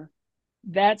honor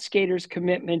that skater's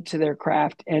commitment to their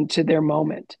craft and to their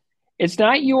moment. It's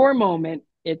not your moment,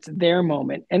 it's their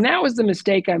moment. And that was the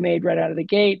mistake I made right out of the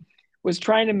gate, was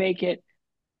trying to make it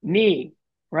me,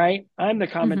 right? I'm the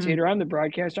Hmm. commentator, I'm the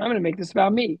broadcaster, I'm going to make this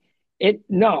about me.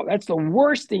 No, that's the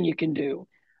worst thing you can do.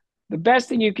 The best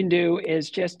thing you can do is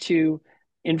just to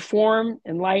inform,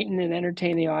 enlighten, and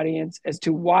entertain the audience as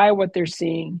to why what they're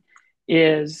seeing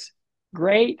is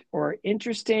great or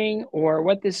interesting, or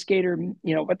what this skater,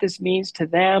 what this means to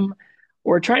them,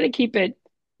 or trying to keep it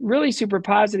really super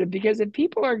positive. Because if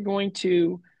people are going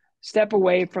to step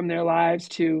away from their lives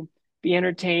to be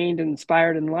entertained,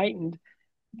 inspired, enlightened,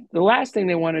 the last thing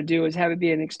they want to do is have it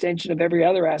be an extension of every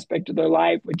other aspect of their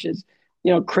life, which is,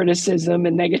 criticism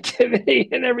and negativity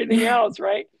and everything else,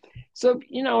 right? So,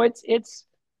 it's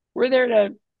we're there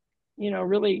to,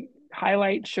 really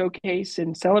highlight, showcase,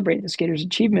 and celebrate the skaters'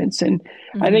 achievements. And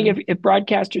I think Hmm. if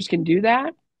broadcasters can do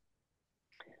that,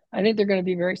 I think they're going to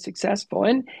be very successful.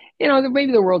 And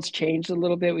maybe the world's changed a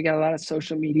little bit. We got a lot of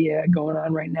social media going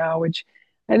on right now, which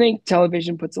I think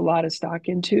television puts a lot of stock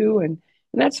into, and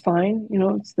that's fine.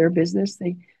 It's their business.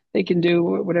 They can do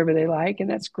whatever they like, and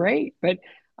that's great. But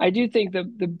I do think the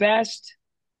best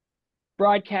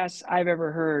broadcasts I've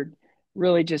ever heard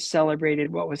really just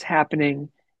celebrated what was happening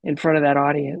in front of that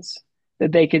audience,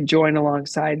 that they could join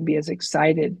alongside and be as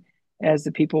excited as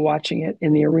the people watching it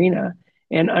in the arena,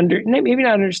 and maybe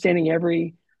not understanding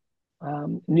every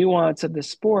nuance of the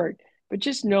sport, but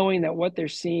just knowing that what they're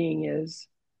seeing is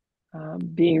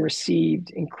being received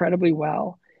incredibly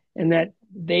well, and that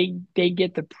they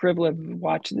get the privilege of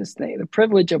watching this thing, the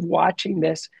privilege of watching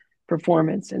this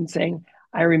performance and saying,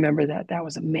 "I remember that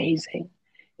was amazing,"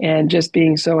 and just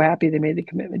being so happy they made the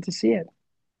commitment to see it.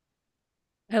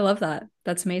 I love that.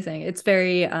 That's amazing. It's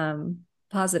very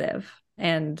positive,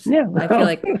 and Yeah, I feel well,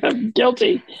 like I'm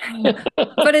guilty.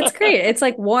 but it's great. It's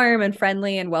like warm and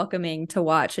friendly and welcoming to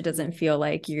watch. It doesn't feel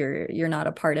like you're not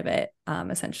a part of it,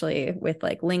 essentially, with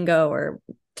like lingo or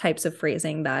types of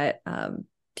phrasing that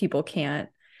people can't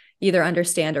either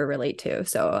understand or relate to.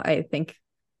 So I think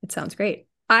it sounds great.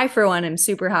 I, for one, am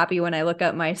super happy when I look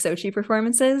up my Sochi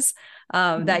performances,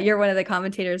 that you're one of the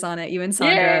commentators on it. You and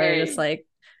Sandra are just Yay! like,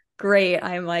 great.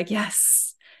 I'm like,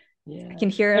 yes, I Yeah, can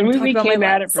hear and him talk we about my came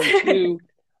at it lens. from two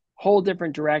whole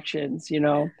different directions.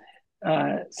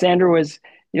 Sandra was,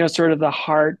 sort of the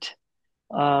heart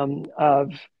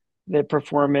of the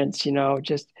performance.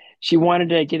 Just she wanted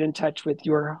to get in touch with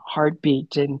your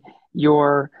heartbeat and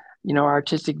your,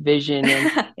 artistic vision, and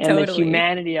the Totally.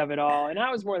 humanity of it all. And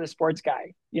I was more the sports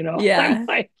guy. I'm Yeah.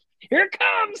 like, here it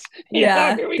comes.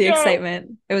 Yeah. Here we The go.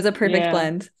 excitement. It was a perfect Yeah,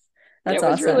 blend. That's it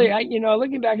was really, awesome.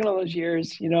 looking back on all those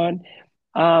years, and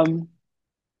um,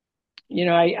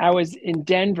 I was in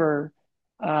Denver,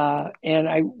 and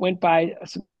I went by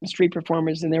some street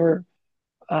performers, and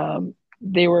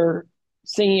they were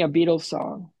singing a Beatles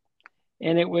song,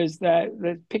 and it was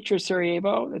the picture of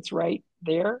Sarajevo that's right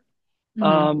there. Hmm.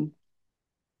 Um,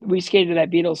 we skated that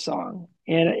Beatles song,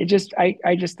 and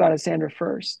I just thought of Sandra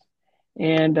first,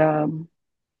 and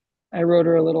I wrote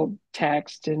her a little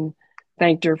text and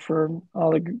thanked her for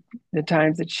all the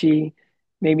times that she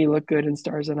made me look good in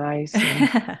Stars on Ice,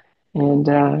 and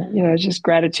it's just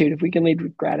gratitude. If we can lead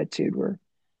with gratitude, we're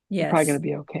probably going Yes, to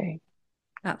be okay.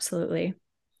 absolutely.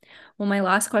 Well, my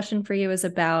last question for you is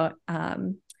about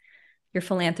your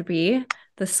philanthropy,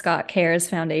 the Scott Cares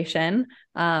Foundation,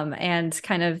 and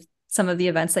kind of some of the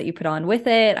events that you put on with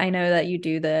it. I know that you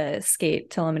do the Skate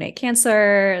to Eliminate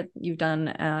Cancer. You've done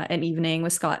an evening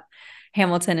with Scott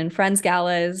Hamilton and Friends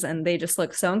galas, and they just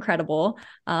look so incredible.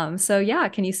 So, yeah,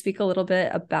 can you speak a little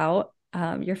bit about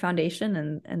your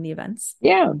foundation and the events?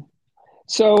 Yeah.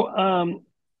 So, about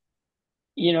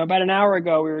an hour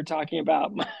ago, we were talking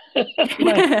about my,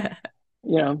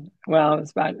 well,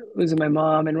 it's about losing my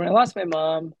mom. And when I lost my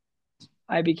mom,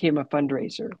 I became a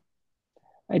fundraiser.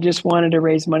 I just wanted to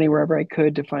raise money wherever I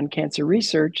could to fund cancer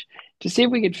research, to see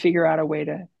if we could figure out a way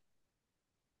to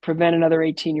prevent another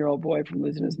 18-year-old boy from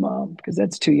losing his mom, because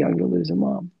that's too young to lose a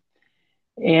mom.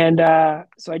 And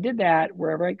so I did that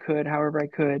wherever I could, however I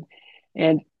could.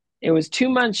 And it was 2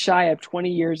 months shy of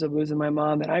 20 years of losing my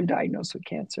mom that I'm diagnosed with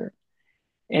cancer.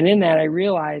 And in that, I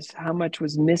realized how much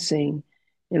was missing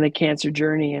in the cancer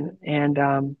journey, and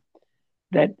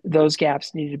that those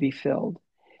gaps needed to be filled.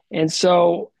 And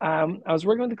so I was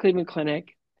working with the Cleveland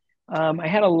Clinic. I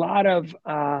had a lot of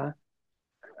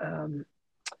um,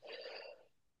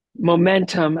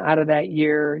 momentum out of that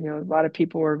year. A lot of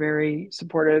people were very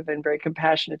supportive and very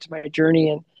compassionate to my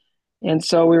journey, and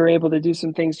so we were able to do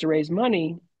some things to raise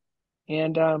money.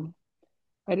 And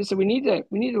I just said we need to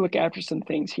look after some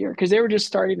things here because they were just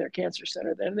starting their cancer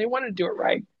center then. And they wanted to do it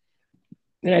right.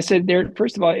 And I said, there,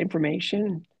 first of all,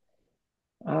 information.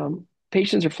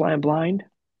 Patients are flying blind.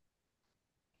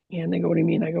 And they go, what do you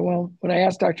mean? I go, well, when I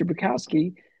asked Dr.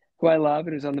 Bukowski, who I love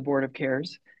and who's on the board of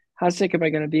CARES, how sick am I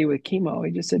going to be with chemo?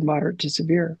 He just said moderate to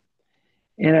severe.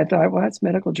 And I thought, well, that's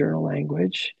medical journal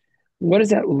language. What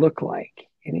does that look like?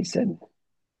 And he said,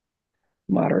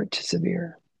 moderate to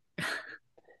severe.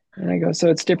 And I go, so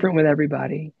it's different with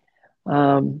everybody.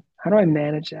 How do I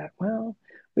manage that? Well,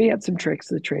 we had some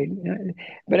tricks of the trade,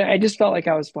 but I just felt like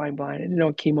I was flying blind. I didn't know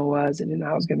what chemo was. I didn't know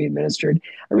how it was going to be administered.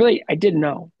 I didn't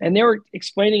know. And they were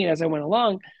explaining it as I went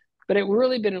along, but it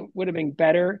would have been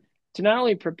better to not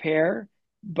only prepare,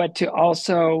 but to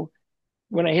also,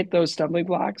 when I hit those stumbling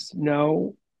blocks,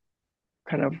 know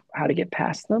kind of how to get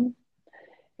past them.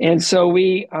 And so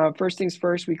first things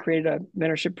first, we created a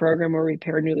mentorship program where we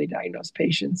pair newly diagnosed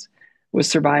patients with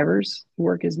survivors who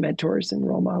work as mentors and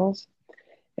role models.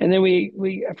 And then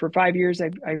we for 5 years,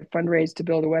 I fundraised to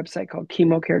build a website called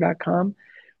chemocare.com,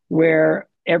 where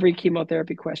every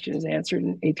chemotherapy question is answered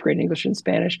in 8th grade English and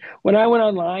Spanish. When I went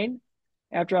online,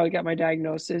 after I got my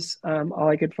diagnosis, all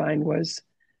I could find was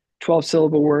 12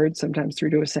 syllable words, sometimes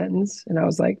through to a sentence. And I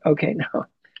was like, okay, no,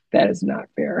 that is not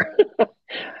fair.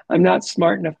 I'm not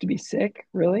smart enough to be sick,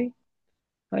 really.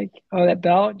 Like, oh, that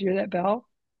bell, do you hear that bell?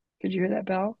 Could you hear that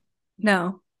bell?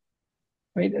 No.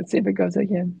 Wait, let's see if it goes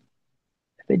again.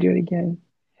 If they do it again.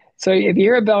 So if you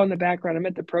hear a bell in the background, I'm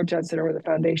at the Proton Center where the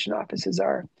foundation offices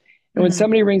are. And when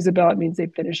somebody rings the bell, it means they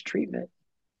finished treatment.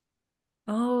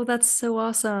 Oh, that's so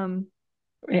awesome.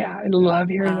 Yeah, I love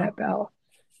hearing Wow. that bell.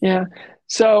 Yeah.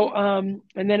 So, and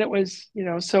then it was,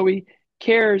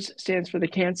 CARES stands for the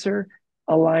Cancer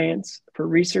Alliance for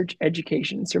Research,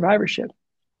 Education, and Survivorship.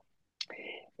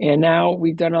 And now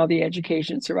we've done all the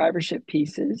education survivorship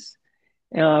pieces.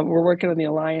 We're working on the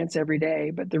alliance every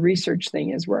day, but the research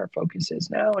thing is where our focus is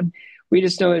now. And we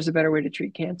just know there's a better way to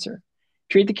treat cancer.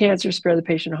 Treat the cancer, spare the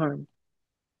patient harm.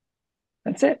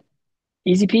 That's it.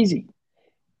 Easy peasy.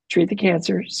 Treat the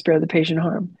cancer, spare the patient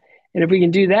harm. And if we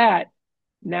can do that,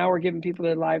 now we're giving people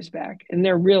their lives back and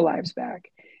their real lives back.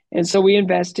 And so we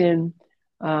invest in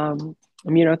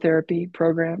immunotherapy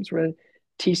programs where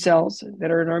T cells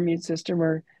that are in our immune system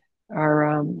are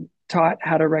taught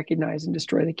how to recognize and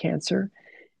destroy the cancer.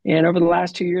 And over the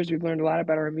last 2 years, we've learned a lot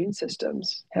about our immune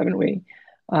systems, haven't we?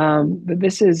 But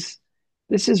this is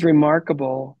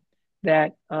remarkable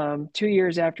that 2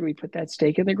 years after we put that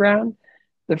stake in the ground,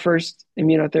 the first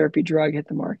immunotherapy drug hit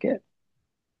the market.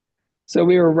 So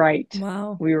we were right.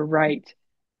 Wow. We were right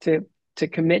to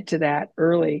commit to that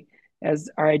early as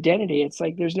our identity. It's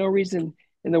like there's no reason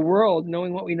in the world,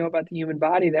 knowing what we know about the human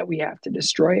body, that we have to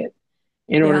destroy it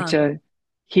in order Yeah. to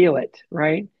heal it,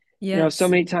 right? So Yes.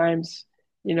 many times,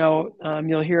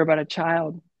 you'll hear about a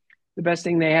child. The best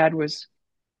thing they had was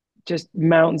just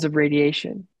mountains of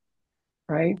radiation,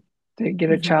 right? To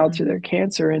get a child through their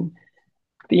cancer. And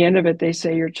at the end of it, they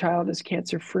say your child is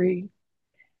cancer free.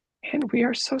 And we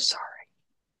are so sorry.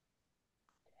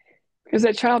 Because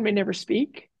that child may never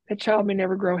speak, that child may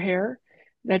never grow hair,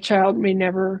 that child may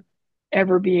never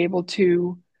ever be able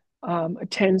to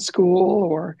attend school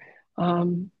or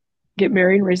get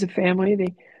married and raise a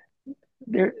family.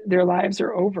 Their lives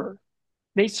are over.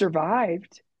 They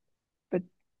survived, but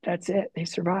that's it. They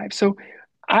survived. So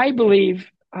I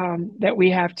believe that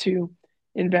we have to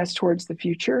invest towards the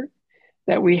future,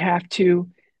 that we have to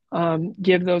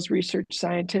give those research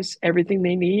scientists everything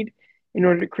they need in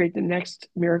order to create the next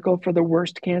miracle for the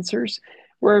worst cancers.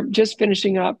 We're just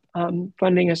finishing up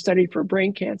funding a study for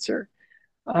brain cancer.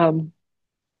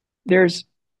 There's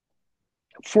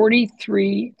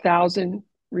 43,000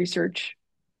 research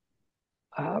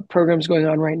programs going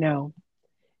on right now,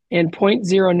 and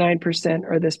 0.09%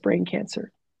 are this brain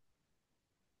cancer.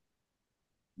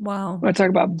 Wow. You want to talk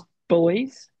about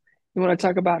bullies? You want to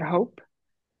talk about hope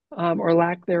or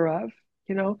lack thereof?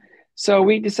 So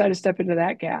we decided to step into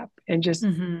that gap and just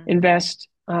invest.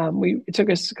 It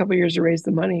took us a couple of years to raise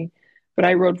the money, but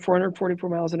I rode 444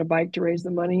 miles on a bike to raise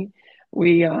the money.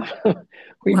 We've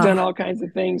done all kinds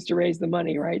of things to raise the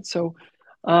money, right? So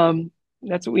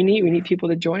that's what we need. We need people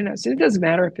to join us. And it doesn't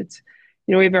matter if it's,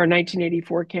 we have our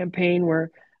 1984 campaign where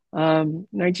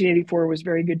 1984 was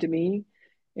very good to me.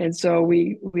 And so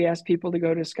we asked people to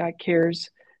go to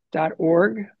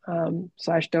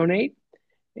scottcares.org/donate.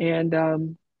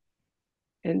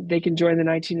 And they can join the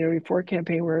 1984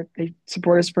 campaign where they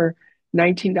support us for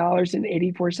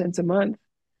 $19.84 a month.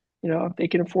 If they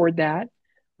can afford that,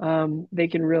 they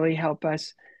can really help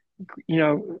us,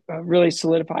 really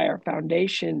solidify our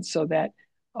foundation so that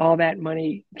all that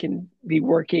money can be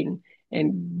working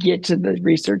and get to the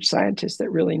research scientists that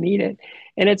really need it.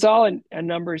 And it's all a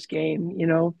numbers game.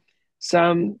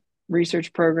 Some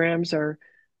research programs are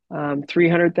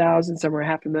 300,000, some are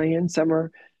 500,000, some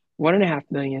are 1.5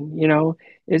 million.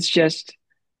 It's just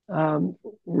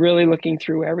really looking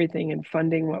through everything and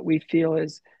funding what we feel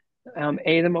is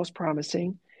A, the most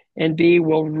promising, and B,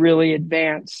 will really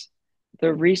advance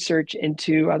the research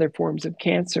into other forms of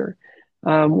cancer.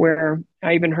 Where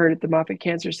I even heard at the Moffitt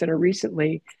Cancer Center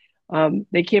recently,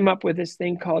 they came up with this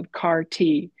thing called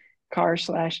CAR-T,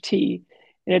 CAR/T,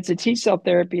 and it's a T cell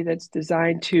therapy that's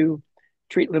designed to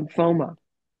treat lymphoma.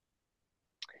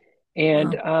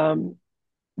 And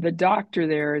the doctor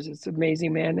there is this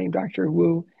amazing man named Dr.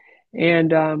 Wu,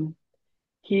 and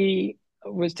he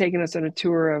was taking us on a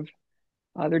tour of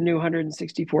their new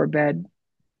 164-bed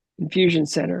infusion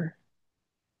center.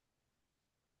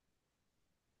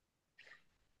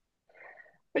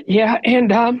 Yeah, and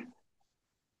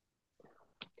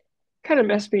kind of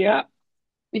messed me up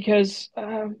because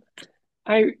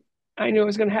I knew it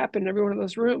was going to happen in every one of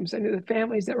those rooms. I knew the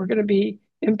families that were going to be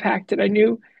impacted. I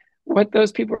knew what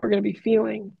those people were going to be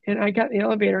feeling. And I got in the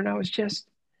elevator and I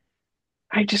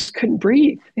just couldn't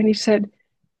breathe. And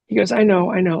he goes, I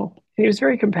know. And he was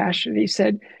very compassionate. He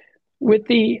said, with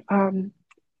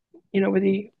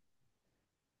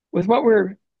what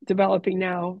we're developing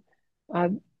now,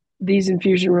 these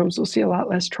infusion rooms will see a lot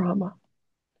less trauma.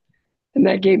 And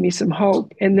that gave me some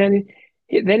hope. And then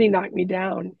he knocked me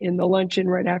down in the luncheon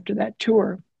right after that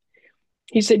tour.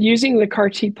 He said, using the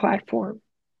CAR-T platform,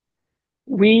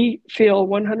 we feel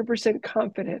 100%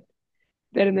 confident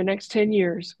that in the next 10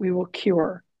 years, we will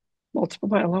cure multiple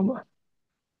myeloma.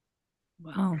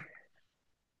 Wow.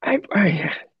 Have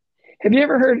you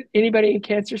ever heard anybody in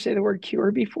cancer say the word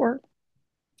cure before?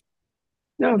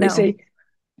 No, they say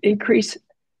increase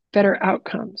better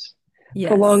outcomes,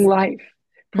 prolong life,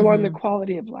 prolong the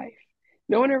quality of life.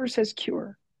 No one ever says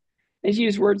cure. They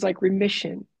use words like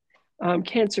remission,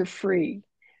 cancer-free.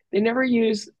 They never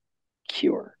use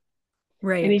cure.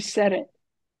 Right. And he said it,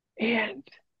 and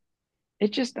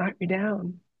it just knocked me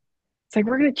down. It's like,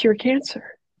 we're going to cure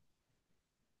cancer.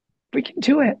 We can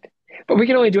do it, but we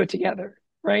can only do it together,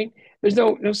 right? There's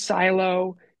no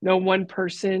silo, no one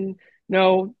person,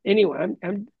 no anyone.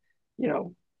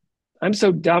 I'm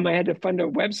so dumb. I had to fund a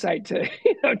website to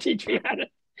teach me how to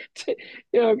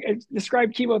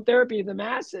describe chemotherapy to the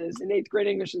masses in 8th grade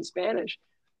English and Spanish.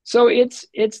 So it's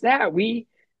that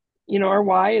our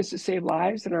why is to save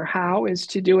lives, and our how is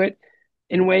to do it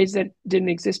in ways that didn't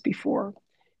exist before,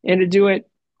 and to do it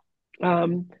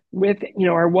with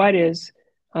our what is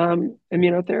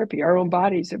immunotherapy. Our own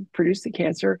bodies have produced the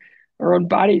cancer. Our own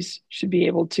bodies should be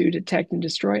able to detect and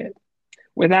destroy it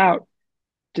without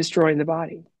destroying the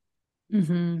body.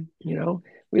 Mm-hmm.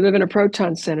 We live in a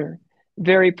proton center,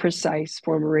 very precise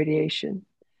form of radiation.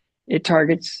 It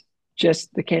targets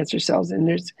just the cancer cells, and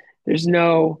there's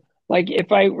no, like,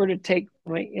 if I were to take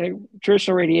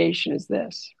traditional radiation is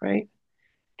this, right?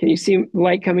 Can you see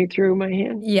light coming through my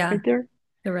hand? Yeah. Right there?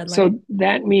 The red light. So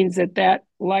that means that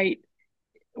light,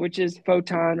 which is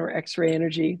photon or X-ray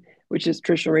energy, which is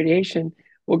traditional radiation,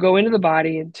 will go into the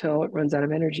body until it runs out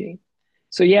of energy.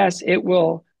 So yes, it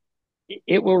will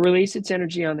release its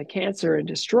energy on the cancer and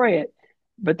destroy it,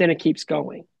 but then it keeps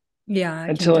going. Yeah,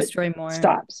 until it destroy more.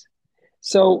 Stops.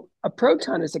 So a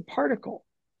proton is a particle.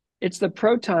 It's the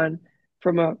proton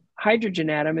from a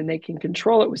hydrogen atom, and they can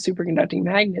control it with superconducting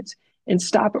magnets and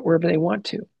stop it wherever they want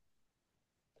to.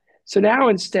 So now,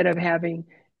 instead of having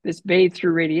this bathe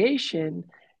through radiation,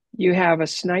 you have a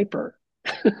sniper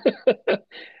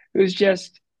who's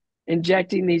just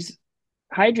injecting these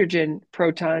hydrogen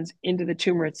protons into the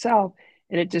tumor itself,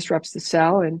 and it disrupts the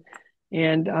cell, and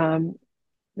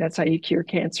that's how you cure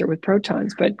cancer, with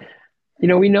protons. But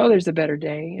we know there's a better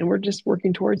day, and we're just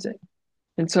working towards it.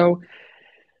 And so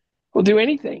we'll do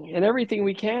anything and everything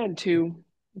we can to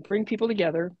bring people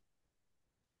together,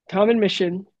 common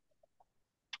mission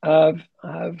of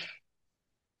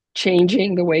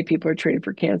changing the way people are treated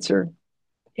for cancer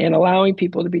and allowing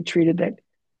people to be treated that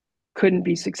couldn't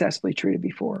be successfully treated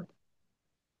before.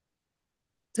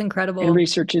 It's incredible. And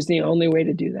research is the only way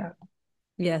to do that.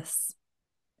 Yes.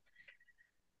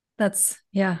 It's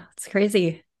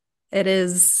crazy. It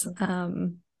is.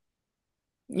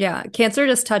 Cancer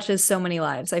just touches so many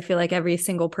lives. I feel like every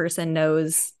single person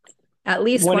knows at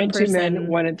least one person. 1 in 2 men,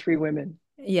 1 in 3 women.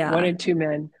 Yeah. 1 in 2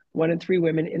 men, 1 in 3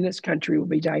 women in this country will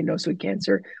be diagnosed with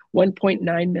cancer.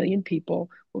 1.9 million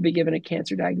people will be given a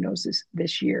cancer diagnosis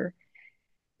this year.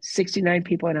 69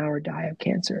 people an hour die of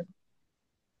cancer.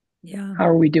 Yeah. How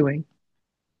are we doing?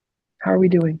 We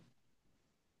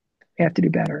have to do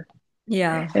better.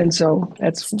 Yeah. And so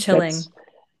It's chilling.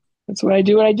 that's what I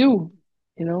do. What I do,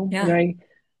 you know, and Yeah.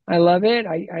 I love it.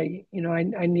 I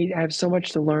have so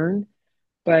much to learn,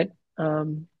 but,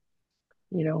 you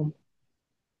know,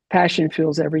 passion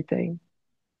fuels everything,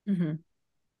 Hmm.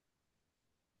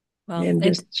 Well, and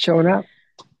just showing up.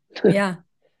 yeah, Yeah.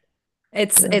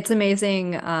 it's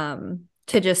amazing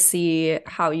to just see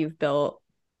how you've built,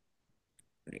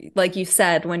 like you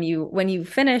said, when you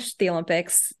finished the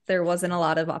Olympics, there wasn't a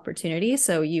lot of opportunity.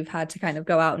 So you've had to kind of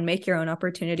go out and make your own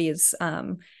opportunities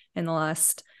in the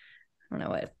last, I don't know,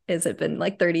 what is it been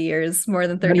like 30 years, more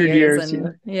than 30 100 years.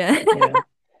 years. Yeah. And yeah. Yeah.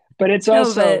 But it's No, but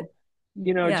also,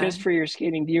 yeah. just for your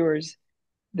skating viewers,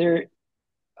 there,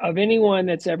 of anyone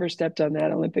that's ever stepped on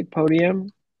that Olympic podium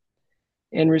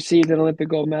and received an Olympic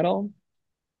gold medal,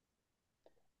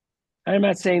 I'm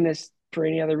not saying this for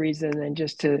any other reason than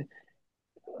just to,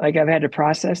 like, I've had to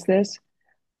process this.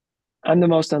 I'm the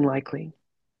most unlikely.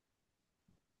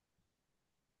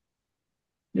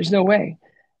 There's no way.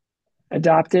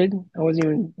 Adopted. I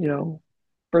wasn't even,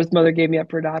 birth mother gave me up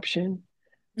for adoption.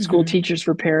 School Hmm. teachers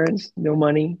for parents, no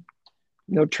money,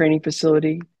 no training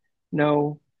facility,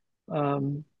 no,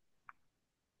 um,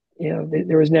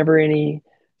 there was never any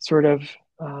sort of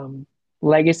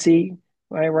legacy.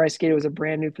 Where I skated was a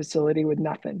brand new facility with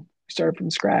nothing. Started from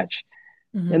scratch,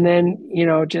 and Hmm. then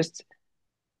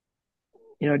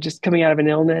just coming out of an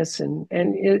illness, and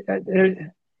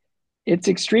it's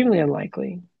extremely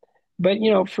unlikely. But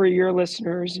for your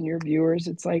listeners and your viewers,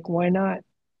 it's like, why not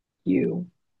you?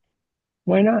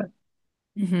 Why not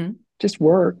Hmm. just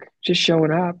work? Just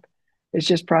showing up. It's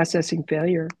just processing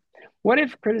failure. What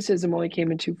if criticism only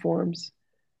came in two forms?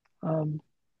 Um,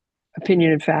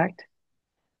 Opinion and fact.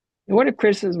 And what if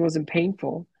criticism wasn't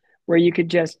painful, where you could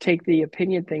just take the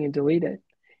opinion thing and delete it,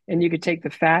 and you could take the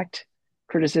fact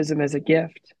criticism as a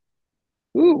gift?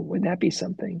 Ooh, wouldn't that be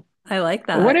something? I like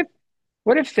And what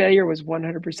that. if failure was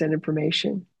 100%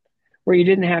 information, where you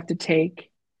didn't have to take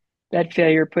that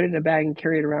failure, put it in a bag, and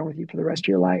carry it around with you for the rest of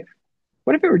your life?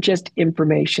 What if it were just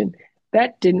information?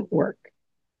 That didn't work.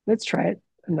 Let's try it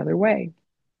another way,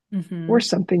 or Hmm.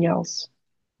 something else.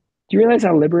 Do you realize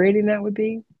how liberating that would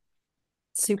be?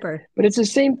 Super. But it's the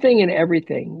same thing in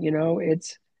everything.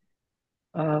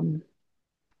 Um,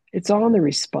 it's all in the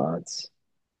response.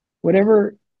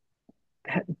 Whatever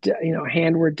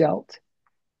hand we're dealt,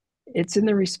 it's in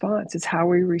the response. It's how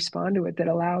we respond to it that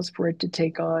allows for it to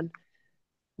take on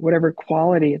whatever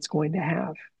quality it's going to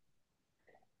have.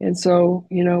 And so,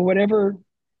 whatever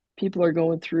people are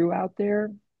going through out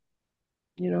there,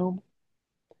 you know,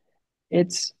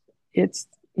 it's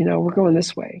we're going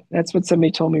this way. That's what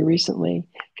somebody told me recently,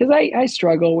 because I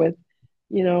struggle with,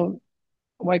 you know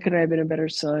why couldn't I have been a better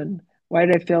son? Why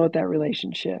did I fail at that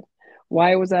relationship?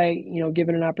 Why was I,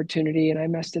 given an opportunity and I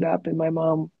messed it up? And my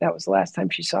mom, that was the last time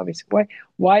she saw me. So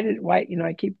why,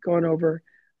 I keep going over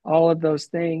all of those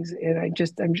things, and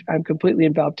I'm completely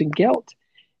enveloped in guilt.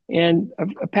 And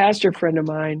a pastor friend of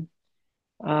mine,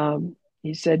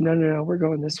 he said, no, no, no, we're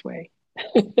going this way.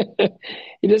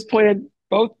 He just pointed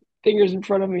both fingers in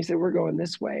front of me. He said, we're going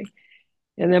this way.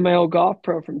 And then my old golf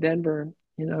pro from Denver,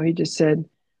 he just said,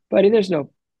 buddy, there's no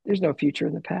future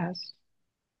in the past.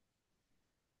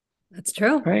 That's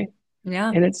true. Right. Yeah.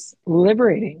 And it's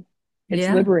liberating. It's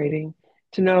Yeah. liberating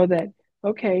to know that,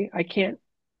 okay, I can't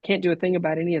do a thing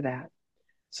about any of that.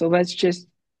 So let's just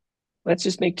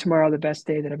make tomorrow the best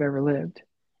day that I've ever lived.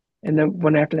 And then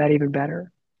one after that, even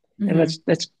better. And Hmm.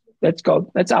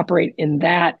 let's operate in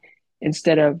that,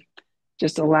 instead of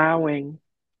just allowing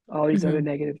all these other Hmm.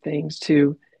 negative things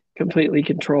to completely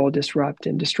control, disrupt,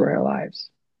 and destroy our lives.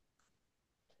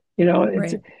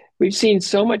 Right. We've seen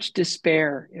so much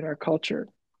despair in our culture.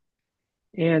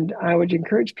 And I would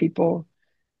encourage people,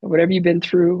 whatever you've been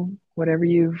through, whatever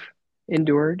you've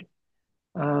endured,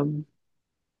 um,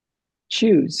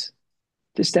 choose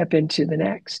to step into the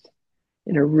next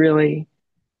in a really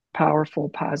powerful,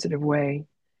 positive way.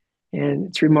 And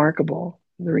it's remarkable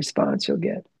the response you'll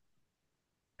get.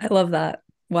 I love that.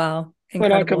 Wow.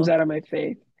 What all comes Incredible. out of my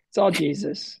faith? It's all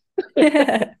Jesus.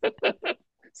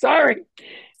 Sorry.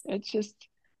 It's just,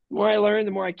 the more I learn,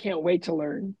 the more I can't wait to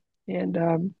learn. And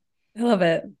I love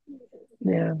it.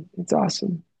 yeah, it's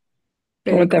awesome. I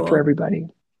Very want that for cool. everybody.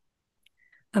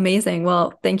 Amazing.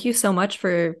 Well, thank you so much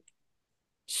for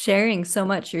sharing so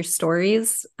much your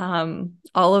stories,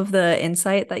 all of the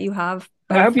insight that you have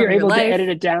I hope from you're your able to life. edit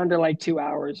it down to like 2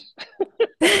 hours.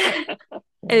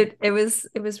 It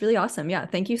was really awesome. Yeah.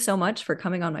 Thank you so much for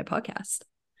coming on my podcast.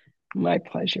 My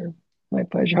pleasure. My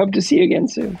pleasure. Hope to see you again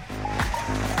soon.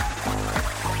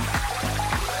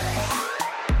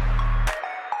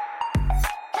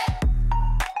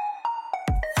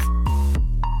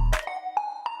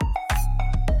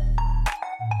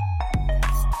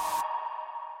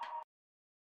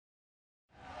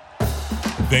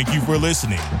 Thank you for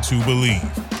listening to Believe.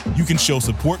 You can show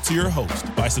support to your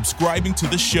host by subscribing to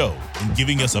the show and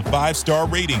giving us a 5-star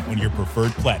rating on your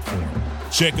preferred platform.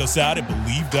 Check us out at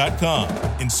Believe.com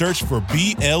and search for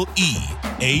BLEAV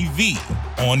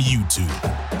on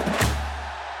YouTube.